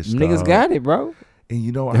smash. Niggas dog. got it, bro. And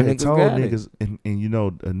you know, Them I had niggas told got it. niggas, and you know,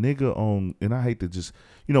 a nigga on, and I hate to just,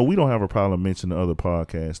 you know, we don't have a problem mentioning other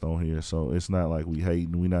podcasts on here, so it's not like we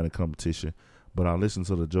hating, we not in competition. But I listened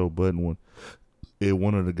to the Joe Budden one. And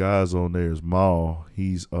one of the guys on there is Maul.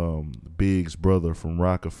 He's Biggs' brother from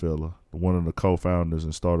Rockefeller, one of the co-founders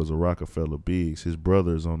and starters of Rockefeller. Biggs, his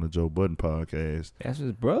brother is on the Joe Budden podcast. That's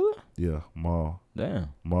his brother? Yeah, Maul. Damn.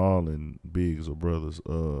 Maul and Biggs are brothers.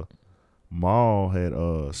 Maul had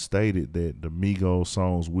stated that the Migos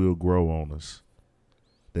songs will grow on us.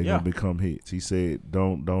 They're gonna become hits. He said,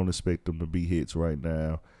 "Don't expect them to be hits right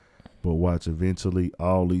now, but watch. Eventually,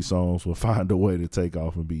 all these songs will find a way to take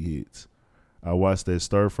off and be hits." I watched that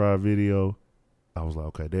Stir Fry video. I was like,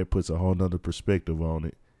 okay, that puts a whole nother perspective on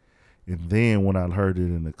it. And then when I heard it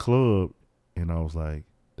in the club, and I was like,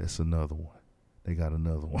 that's another one. They got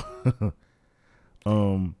another one.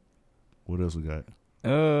 What else we got?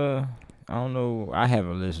 I don't know. I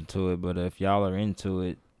haven't listened to it, but if y'all are into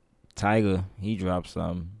it, Tyga, he dropped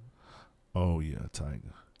something. Oh yeah,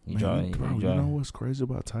 Tyga. He Man, dropped. you know what's crazy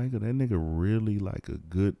about Tyga? That nigga really like a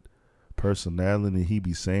good personality. He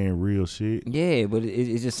be saying real shit. Yeah, but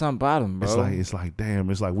it's just something about him, bro. It's like damn.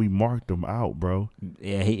 It's like we marked him out, bro.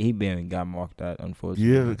 Yeah, he got marked out,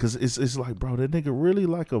 unfortunately. Yeah, because it's like, bro, that nigga really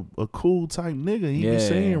like a cool type nigga. He be Yeah.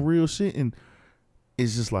 saying real shit, and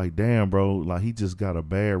it's just like, damn, bro, like he just got a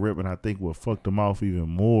bad rep. And I think what fucked him off even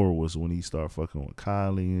more was when he started fucking with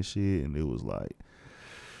Kylie and shit, and it was like,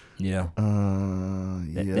 yeah.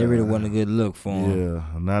 yeah, They really wasn't a good look for him.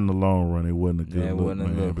 Yeah, not in the long run. It wasn't a good it look, wasn't a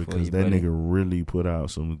man, look for because you, that buddy. nigga really put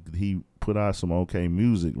out some. He put out some okay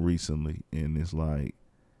music recently, and it's like,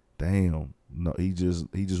 damn, no, he just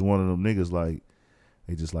one of them niggas like,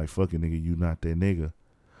 they just like, fucking nigga, you not that nigga.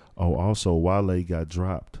 Oh, also Wale got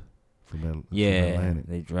dropped from Atlantic.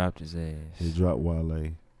 They dropped his ass. They dropped Wale,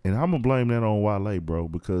 and I'm gonna blame that on Wale, bro,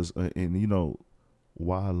 because and you know,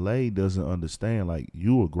 Wale doesn't understand, like,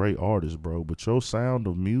 you a great artist, bro, but your sound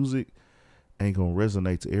of music ain't gonna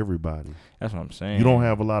resonate to everybody. That's what I'm saying. You don't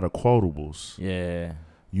have a lot of quotables. Yeah.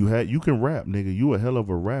 You can rap, nigga. You a hell of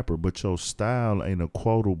a rapper, but your style ain't a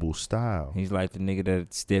quotable style. He's like the nigga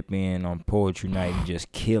that step in on poetry night and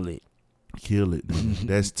just kill it. Kill it, nigga.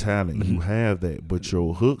 That's talent. You have that, but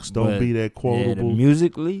your hooks don't But, be that Yeah, quotable.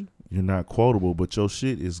 musically, You're not quotable, but your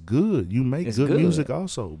shit is good. You make It's good good. music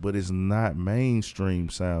also, but it's not mainstream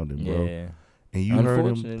sounding, bro. yeah. And you heard him,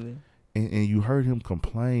 Unfortunately. and you heard him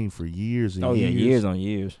complain for years and Oh yeah, years. years on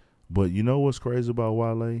years. But you know what's crazy about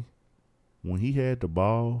Wale? When he had the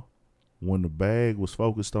ball, when the bag was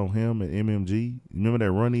focused on him at MMG, remember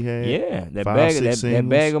that run he had? Yeah, that 5, bag, 6 that singles?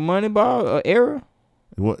 bag of money ball era.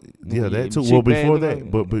 What? Yeah, Yeah, that too. cheap Well, bag before of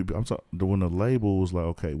that, money. but I'm talking when the label was like,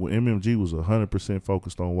 okay, when MMG was 100%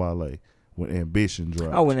 focused on Wale, when Ambition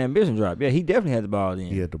dropped. Oh, when Ambition dropped, yeah, he definitely had the ball then.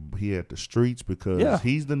 He had the streets because Yeah.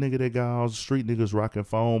 he's the nigga that got all the street niggas rocking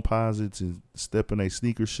phone posits and stepping their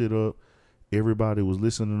sneaker shit up. Everybody was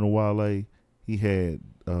listening to Wale. He had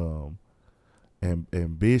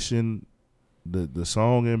Ambition, the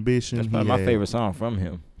song Ambition. That's He probably my had- favorite song from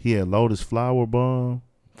him. He had Lotus Flower Bomb.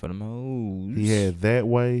 For them hoes. He had That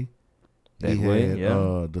Way. That he Way, had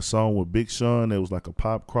yeah. the song with Big Sean that was like a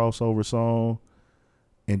pop crossover song.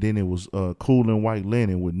 And then it was Cool and White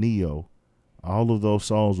Linen with Neo. All of those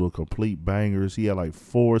songs were complete bangers. He had like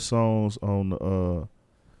 4 songs on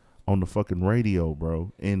the fucking radio,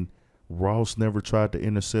 bro. And Ross never tried to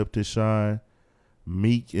intercept his shine.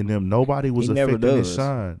 Meek and them, nobody was He never affecting his does.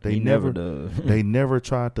 shine. He never does. They never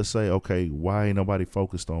tried to say, okay, why ain't nobody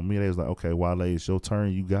focused on me? They was like, okay, Wale, it's your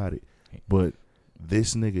turn, you got it. But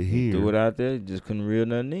This nigga He threw it here, out there, just couldn't reel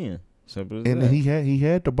nothing in. Simple as and that. he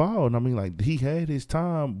had the ball, and I mean, like, he had his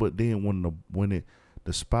time, but then when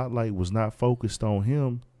the spotlight was not focused on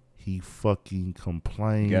him, he fucking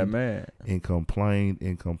complained. Got mad. And complained.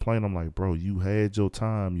 I'm like, bro, you had your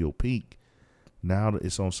time, your peak. Now that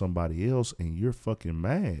it's on somebody else, and you're fucking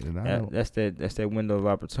mad. And That's that window of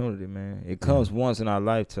opportunity, man. It comes once in our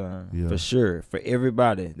lifetime, for Yeah. sure, for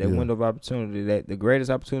everybody. That Yeah. window of opportunity, that the greatest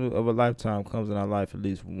opportunity of a lifetime, comes in our life at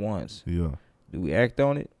least once. Yeah, Do we act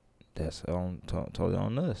on it? That's totally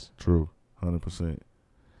on us. true, 100%,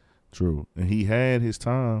 true. And he had his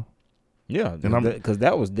time. Yeah, And because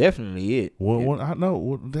that was definitely it. Well, I know.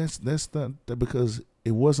 Well, that's that because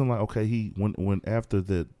it wasn't like, okay, when after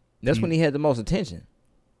the. That's when he had the most attention.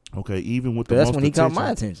 Okay, even with the That's most when he attention, caught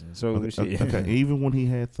my attention. So Okay, shit. okay, even when he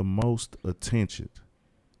had the most attention,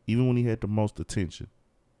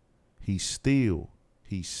 he still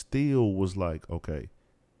was like, okay,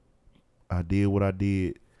 I did what I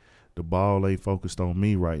did. The ball ain't focused on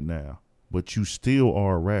me right now. But you still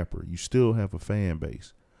are a rapper. You still have a fan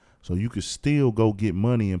base. So you could still go get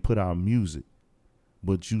money and put out music.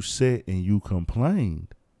 But you sat and you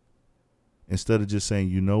complained. Instead of just saying,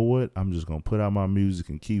 you know what, I'm just going to put out my music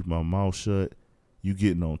and keep my mouth shut. You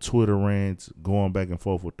getting on Twitter rants, going back and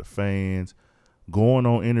forth with the fans, going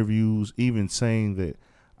on interviews, even saying that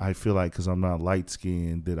I feel like because I'm not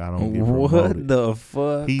light-skinned that I don't get promoted. What the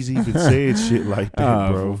fuck? He's even said shit like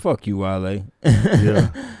that, bro. Fuck you, Wale. Yeah.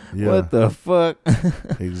 What the fuck?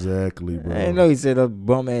 Exactly, bro. I didn't know he said a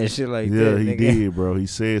bum ass shit like that. Yeah, he nigga. did, bro. He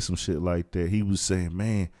said some shit like that. He was saying,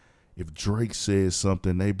 man, if Drake says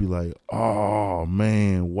something, they be like, oh,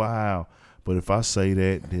 man, wow. But if I say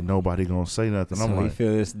that, then nobody gonna say nothing. So I'm he like,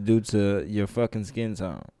 feel it's due to your fucking skin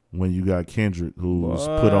tone. when you got Kendrick, who's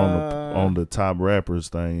put on the top rappers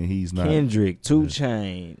thing, and he's not. Kendrick, 2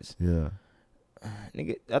 Chainz. Yeah.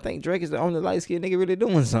 Nigga, I think Drake is the only light skinned nigga really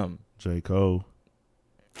doing something. J. Cole.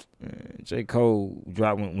 J. Cole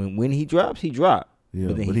drop when he drops, he drop. Yeah,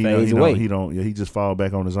 But then but he he fades don't, away. he don't. Yeah, he just fall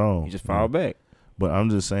back on his own. He just fall back. But I'm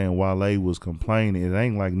just saying, Wale was complaining. It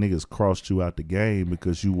ain't like niggas crossed you out the game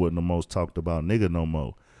because you wasn't the most talked about nigga no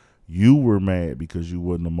more. You were mad because you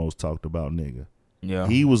wasn't the most talked about nigga. Yeah.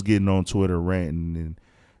 He was getting on Twitter ranting, and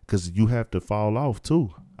because you have to fall off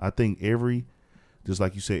too. I think just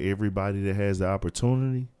like you said, everybody that has the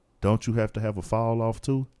opportunity, don't you have to have a fall off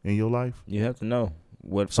too in your life? You have to know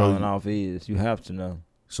what So falling off is. You have to know.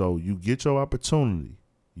 So you get your opportunity.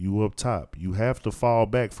 You up top. You have to fall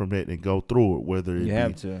back from that and go through it, whether it You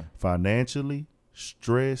have be to. financially,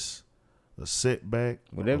 stress, a setback,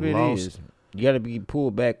 Whatever a it loss. is. You got to be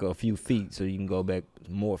pulled back a few feet so you can go back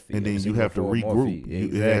more feet. And then So you can have to go forward more regroup.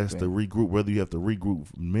 feet. It has to regroup, whether you have to regroup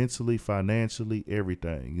mentally, financially,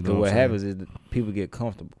 everything. You know So what I'm happens is that people get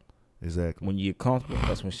comfortable. Exactly. When you get comfortable,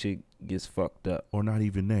 that's when shit gets fucked up. Or not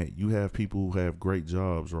even that. You have people who have great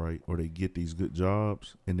jobs, right? Or they get these good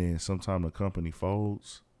jobs, and then sometime the company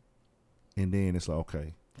folds, and then it's like,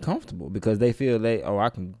 okay. Comfortable because they feel I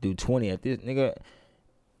can do 20 at this. Nigga,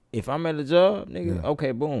 if I'm at a job, nigga,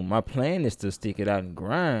 okay, boom. My plan is to stick it out and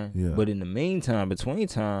grind. Yeah. But in the meantime, between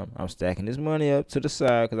time, I'm stacking this money up to the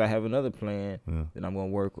side because I have another plan that I'm going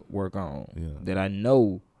to work on that I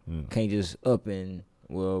know can't just up and,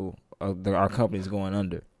 our company's going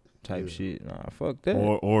under type shit. Nah, fuck that.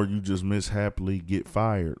 Or you just mishappily get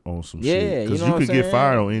fired on some yeah, shit. Because you know you could get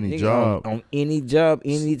fired on any nigga, job. On any job,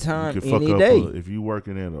 anytime, You could fuck any up day. if you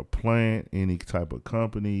working at a plant, any type of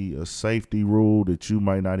company, a safety rule that you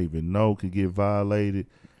might not even know could get violated,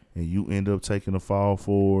 and you end up taking a fall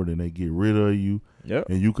for it, and they get rid of you. Yep.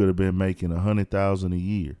 And you could have been making $100,000 a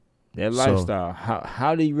year. That lifestyle.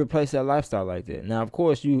 How do you replace that lifestyle like that? Now, of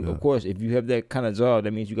course, if you have that kind of job,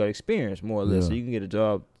 that means you got experience more or less. So you can get a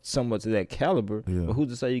job somewhat to that caliber. Yeah. But who's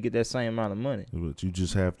to say you get that same amount of money? But you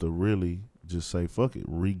just have to really just say, fuck it,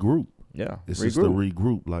 regroup. Yeah. It's just a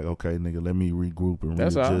regroup. Like, okay, nigga, let me regroup and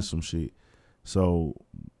readjust some shit. So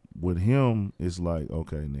with him, it's like,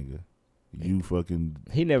 okay, nigga, you fucking.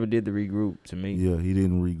 He never did the regroup to me. Yeah, he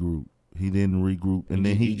didn't regroup. And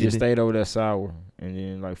then he just stayed over there sour. And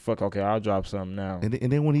then like, fuck, okay, I'll drop something now. And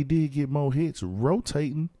then when he did get more hits,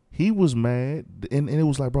 rotating, he was mad. And it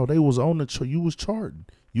was like, bro, they was on the you was charting.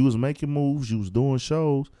 You was making moves, you was doing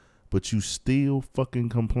shows, but you still fucking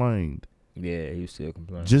complained. Yeah, he still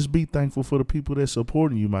complaining. Just be thankful for the people that's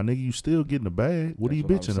supporting you, my nigga. You still getting the bag. What are you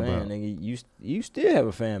bitching about? Nigga, you still have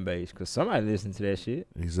a fan base because somebody listen to that shit.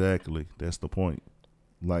 Exactly. That's the point.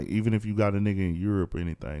 Like, even if you got a nigga in Europe or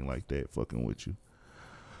anything like that fucking with you.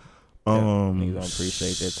 Niggas don't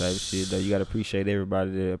appreciate that type of shit, though. You got to appreciate everybody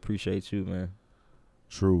that appreciates you, man.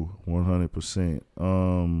 True, 100%.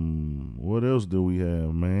 What else do we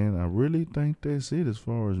have, man? I really think that's it as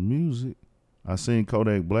far as music. I seen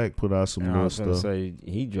Kodak Black put out some I little was gonna stuff. say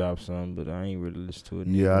he dropped some, but I ain't really listened to it.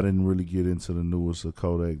 Yeah, I didn't really get into the newest of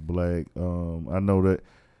Kodak Black. I know that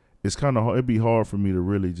it's kind of hard. It'd be hard for me to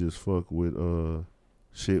really just fuck with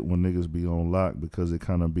shit when niggas be on lock because it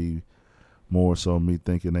kind of be more so me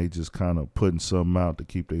thinking they just kind of putting something out to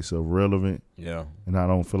keep themselves relevant. Yeah. And I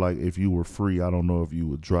don't feel like if you were free, I don't know if you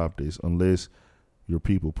would drop this unless your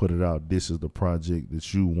people put it out. This is the project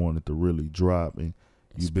that you wanted to really drop, and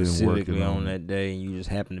you've been Specifically working on that day, and you just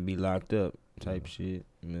happen to be locked up, type shit.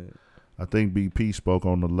 Yeah. I think BP spoke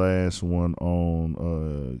on the last one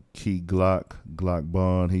on Key Glock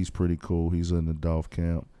Bond. He's pretty cool. He's in the Dolph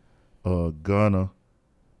camp. Gunna,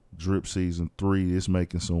 Drip Season 3 is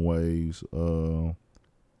making some waves.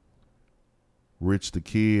 Rich the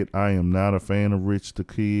Kid. I am not a fan of Rich the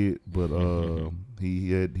Kid, but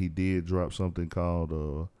he did drop something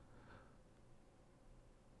called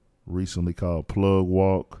recently called Plug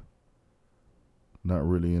Walk. Not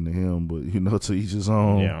really into him, but you know, to each his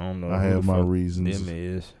own. Yeah, I don't know. I have my reasons. Them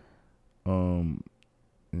is. And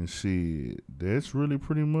shit, that's really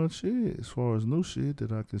pretty much it as far as new shit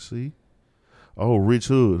that I can see. Oh, Rich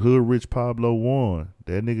Hood Rich Pablo 1.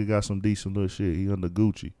 That nigga got some decent little shit. He under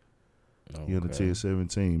Gucci. Okay. He under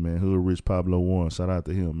 1017, man. Hood Rich Pablo 1. Shout out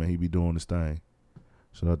to him, man. He be doing his thing.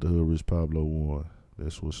 Shout out to Hood Rich Pablo 1.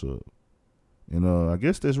 That's what's up. And I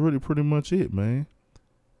guess that's really pretty much it, man.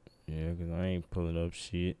 Yeah, because I ain't pulling up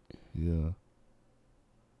shit. Yeah.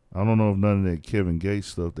 I don't know if none of that Kevin Gates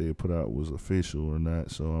stuff they put out was official or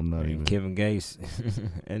not, so I'm not even. Kevin Gates,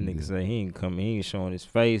 that nigga say he ain't coming, he ain't showing his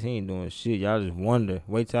face, he ain't doing shit. Y'all just wonder.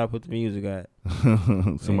 Wait till I put the music out.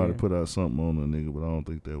 Somebody put out something on the nigga, but I don't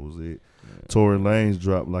think that was it. Tory Lanez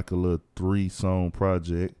dropped like a little 3-song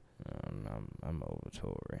project. I'm over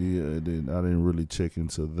Tory. Yeah, I didn't really check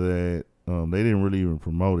into that. They didn't really even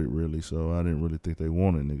promote it really, so I didn't really think they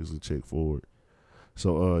wanted niggas to check for it.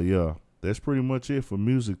 So yeah, that's pretty much it for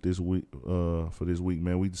music this week. For this week,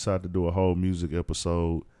 man, we decided to do a whole music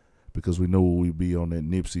episode because we knew we'd be on that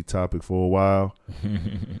Nipsey topic for a while.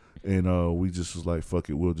 And we just was like, fuck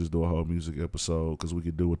it, we'll just do a whole music episode because we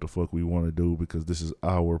could do what the fuck we want to do because this is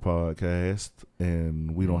our podcast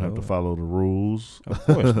and we don't have to follow the rules. Of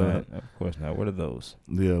course not. Of course not. What are those?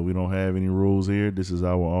 Yeah, we don't have any rules here. This is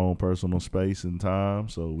our own personal space and time,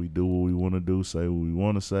 so we do what we want to do, say what we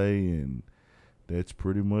want to say, and that's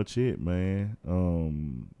pretty much it, man.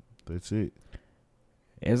 That's it.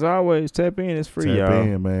 As always, tap in. It's free, y'all. Tap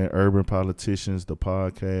in, man. Urban Politicians, the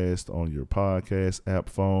podcast on your podcast app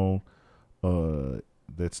phone.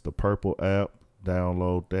 That's the purple app.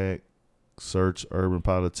 Download that. Search Urban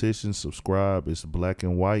Politicians. Subscribe. It's black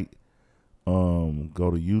and white.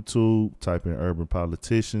 Go to YouTube. Type in Urban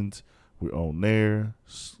Politicians. We're on there.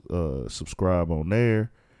 Subscribe on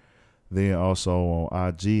there. Then also on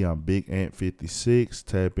IG, I'm Big Ant 56.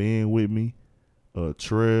 Tap in with me.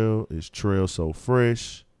 Trail is Trail So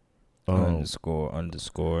Fresh. Underscore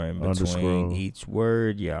in between each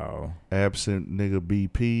word, y'all. Absent nigga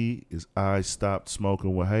BP is I Stopped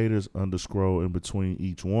Smoking with Haters. Underscore in between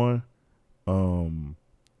each one. Where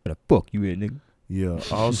the fuck you at, nigga? Yeah.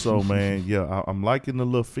 Also, man, yeah, I'm liking the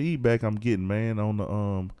little feedback I'm getting, man, on the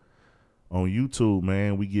on YouTube,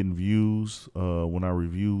 man. We getting views when I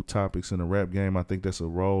review topics in the rap game. I think that's a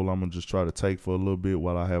role I'm gonna just try to take for a little bit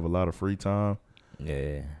while I have a lot of free time.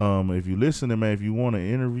 Yeah. If you listening, man, if you want an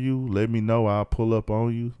interview, let me know. I'll pull up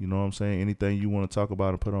on you. You know what I'm saying? Anything you want to talk about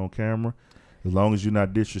and put on camera. As long as you're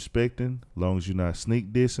not disrespecting, as long as you're not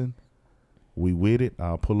sneak dissing, we with it.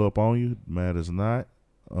 I'll pull up on you. Matters not.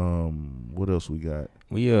 What else we got?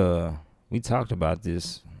 We talked about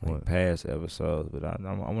this in past episodes, but I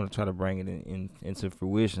want to try to bring it into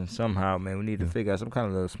fruition somehow, man. We need to figure out some kind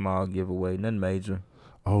of little small giveaway, nothing major.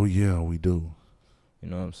 Oh yeah, we do. You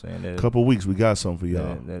know what I'm saying? Couple weeks, we got something for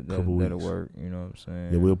y'all. That'll work. You know what I'm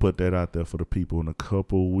saying? Yeah, we'll put that out there for the people in a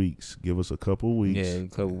couple weeks. Give us a couple weeks. Yeah, in a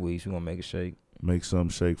couple weeks. We're going to make it shake. Make something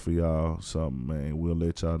shake for y'all. Something, man. We'll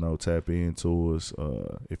let y'all know. Tap into us.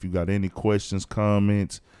 If you got any questions,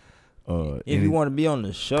 comments. If you want to be on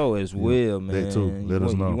the show as well, man. That too. Let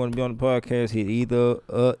us know. You want to be on the podcast, hit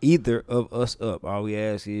either of us up. All we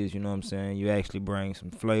ask is, you know what I'm saying, you actually bring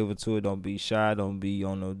some flavor to it. Don't be shy. Don't be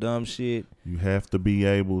on no dumb shit. You have to be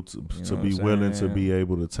able to be willing to be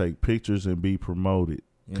able to take pictures and be promoted.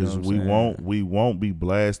 Because we won't be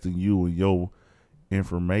blasting you and your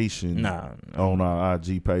information on our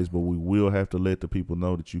IG page, but we will have to let the people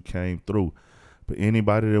know that you came through. But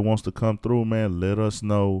anybody that wants to come through, man, let us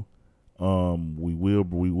know. We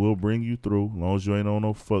will bring you through. As long as you ain't on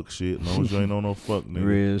no fuck shit. As long as you ain't on no fuck nigga.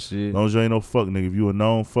 Real shit. As long as you ain't no fuck nigga. If you a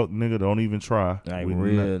known fuck nigga, don't even try. Like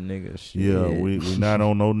real nigga shit. Yeah, we not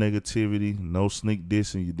on no negativity, no sneak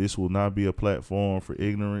dissing. This will not be a platform for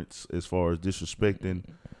ignorance as far as disrespecting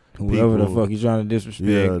whoever people. the fuck you trying to disrespect.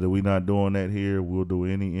 Yeah, that we not doing that here. We'll do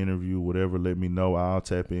any interview, whatever. Let me know. I'll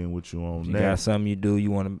tap in with you on If you that. got something you do,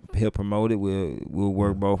 you want to help promote it, we'll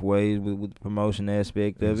work both ways with the promotion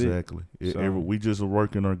aspect of it. Exactly. So, We just are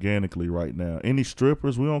working organically right now. Any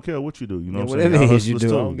strippers, we don't care what you do. You know what I'm whatever saying? it is you do,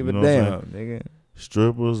 Too, I don't give you a know what I'm damn, saying? nigga.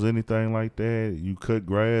 Strippers, anything like that. You cut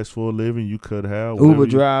grass for a living. You cut how. Uber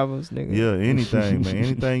drivers, nigga. Yeah, anything, man.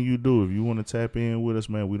 Anything you do. If you want to tap in with us,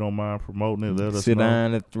 man, we don't mind promoting it. Let us know. Sit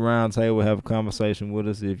down at the round table, have a conversation with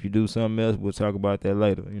us. If you do something else, we'll talk about that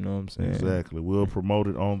later. You know what I'm saying? Exactly. We'll promote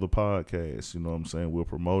it on the podcast. You know what I'm saying? We'll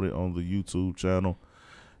promote it on the YouTube channel.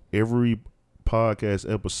 Every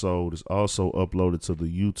podcast episode is also uploaded to the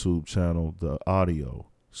YouTube channel, the audio.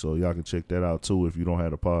 So y'all can check that out too if you don't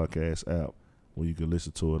have the podcast app where you can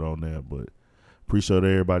listen to it on there. But appreciate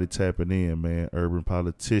everybody tapping in, man. Urban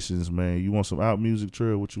Politicians, man. You want some out music,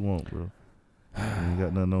 Trail? What you want, bro? You ain't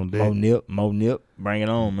got nothing on deck. Mo Nip. Bring it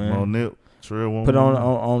on, man. Mo Nip. Trail one. Put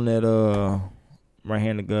on that Right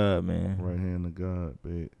Hand of God, man. Right Hand of God,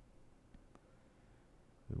 bet.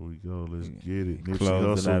 Here we go. Let's get it. Nipsey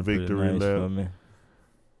Close it Hussle, out pretty Victory nice Lap. for me.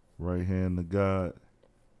 Right Hand of God.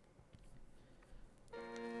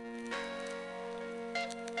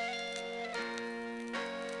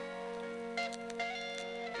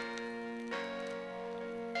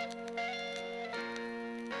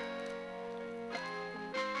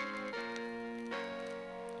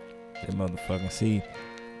 That motherfucking see.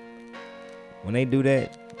 When they do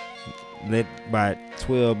that, let about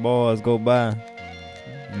 12 bars go by,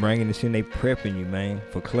 bringing the shit, and they prepping you, man,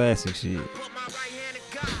 for classic shit. Put my right hand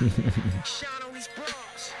to God. Shine on these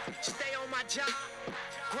bras. Stay on my job.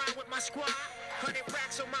 Grind with my squad. 100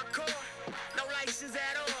 racks on my car. No license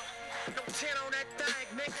at all. No 10 on that thing,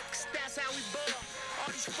 nigga. 'Cause that's how we ball. All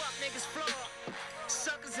these fuck niggas flawed.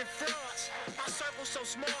 Suckers and frauds. My circle so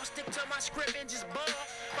small. Stick to my script and just ball.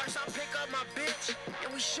 First I pick up my bitch. And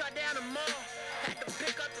we shut down the mall. Had to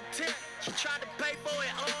pick up the tent. She tried to pay for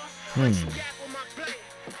it all. She got with my plate.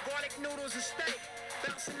 Garlic noodles and steak.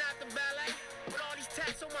 Bouncing out the ballet. With all these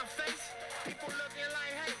tats on my face. People looking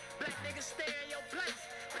like, hey, black niggas stay in your place.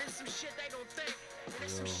 But it's some shit they gon' think. And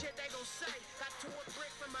it's some shit they gon' say. Got to a brick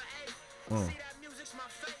from my A. See that music's my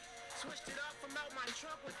fate. Switched it up from out my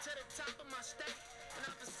trunk. Went to the top of my state. And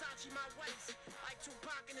I Versace my waist. Like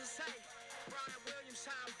Tupac in his hay. Brian Williams,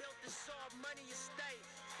 how I built this soft money estate.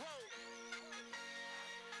 Whoa.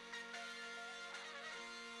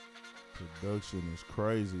 Production is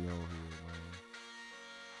crazy on here, man.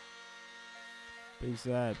 Peace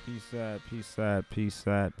out, peace out, peace out, peace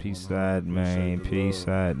out, peace 100% out, man. the Peace love.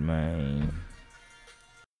 out, man.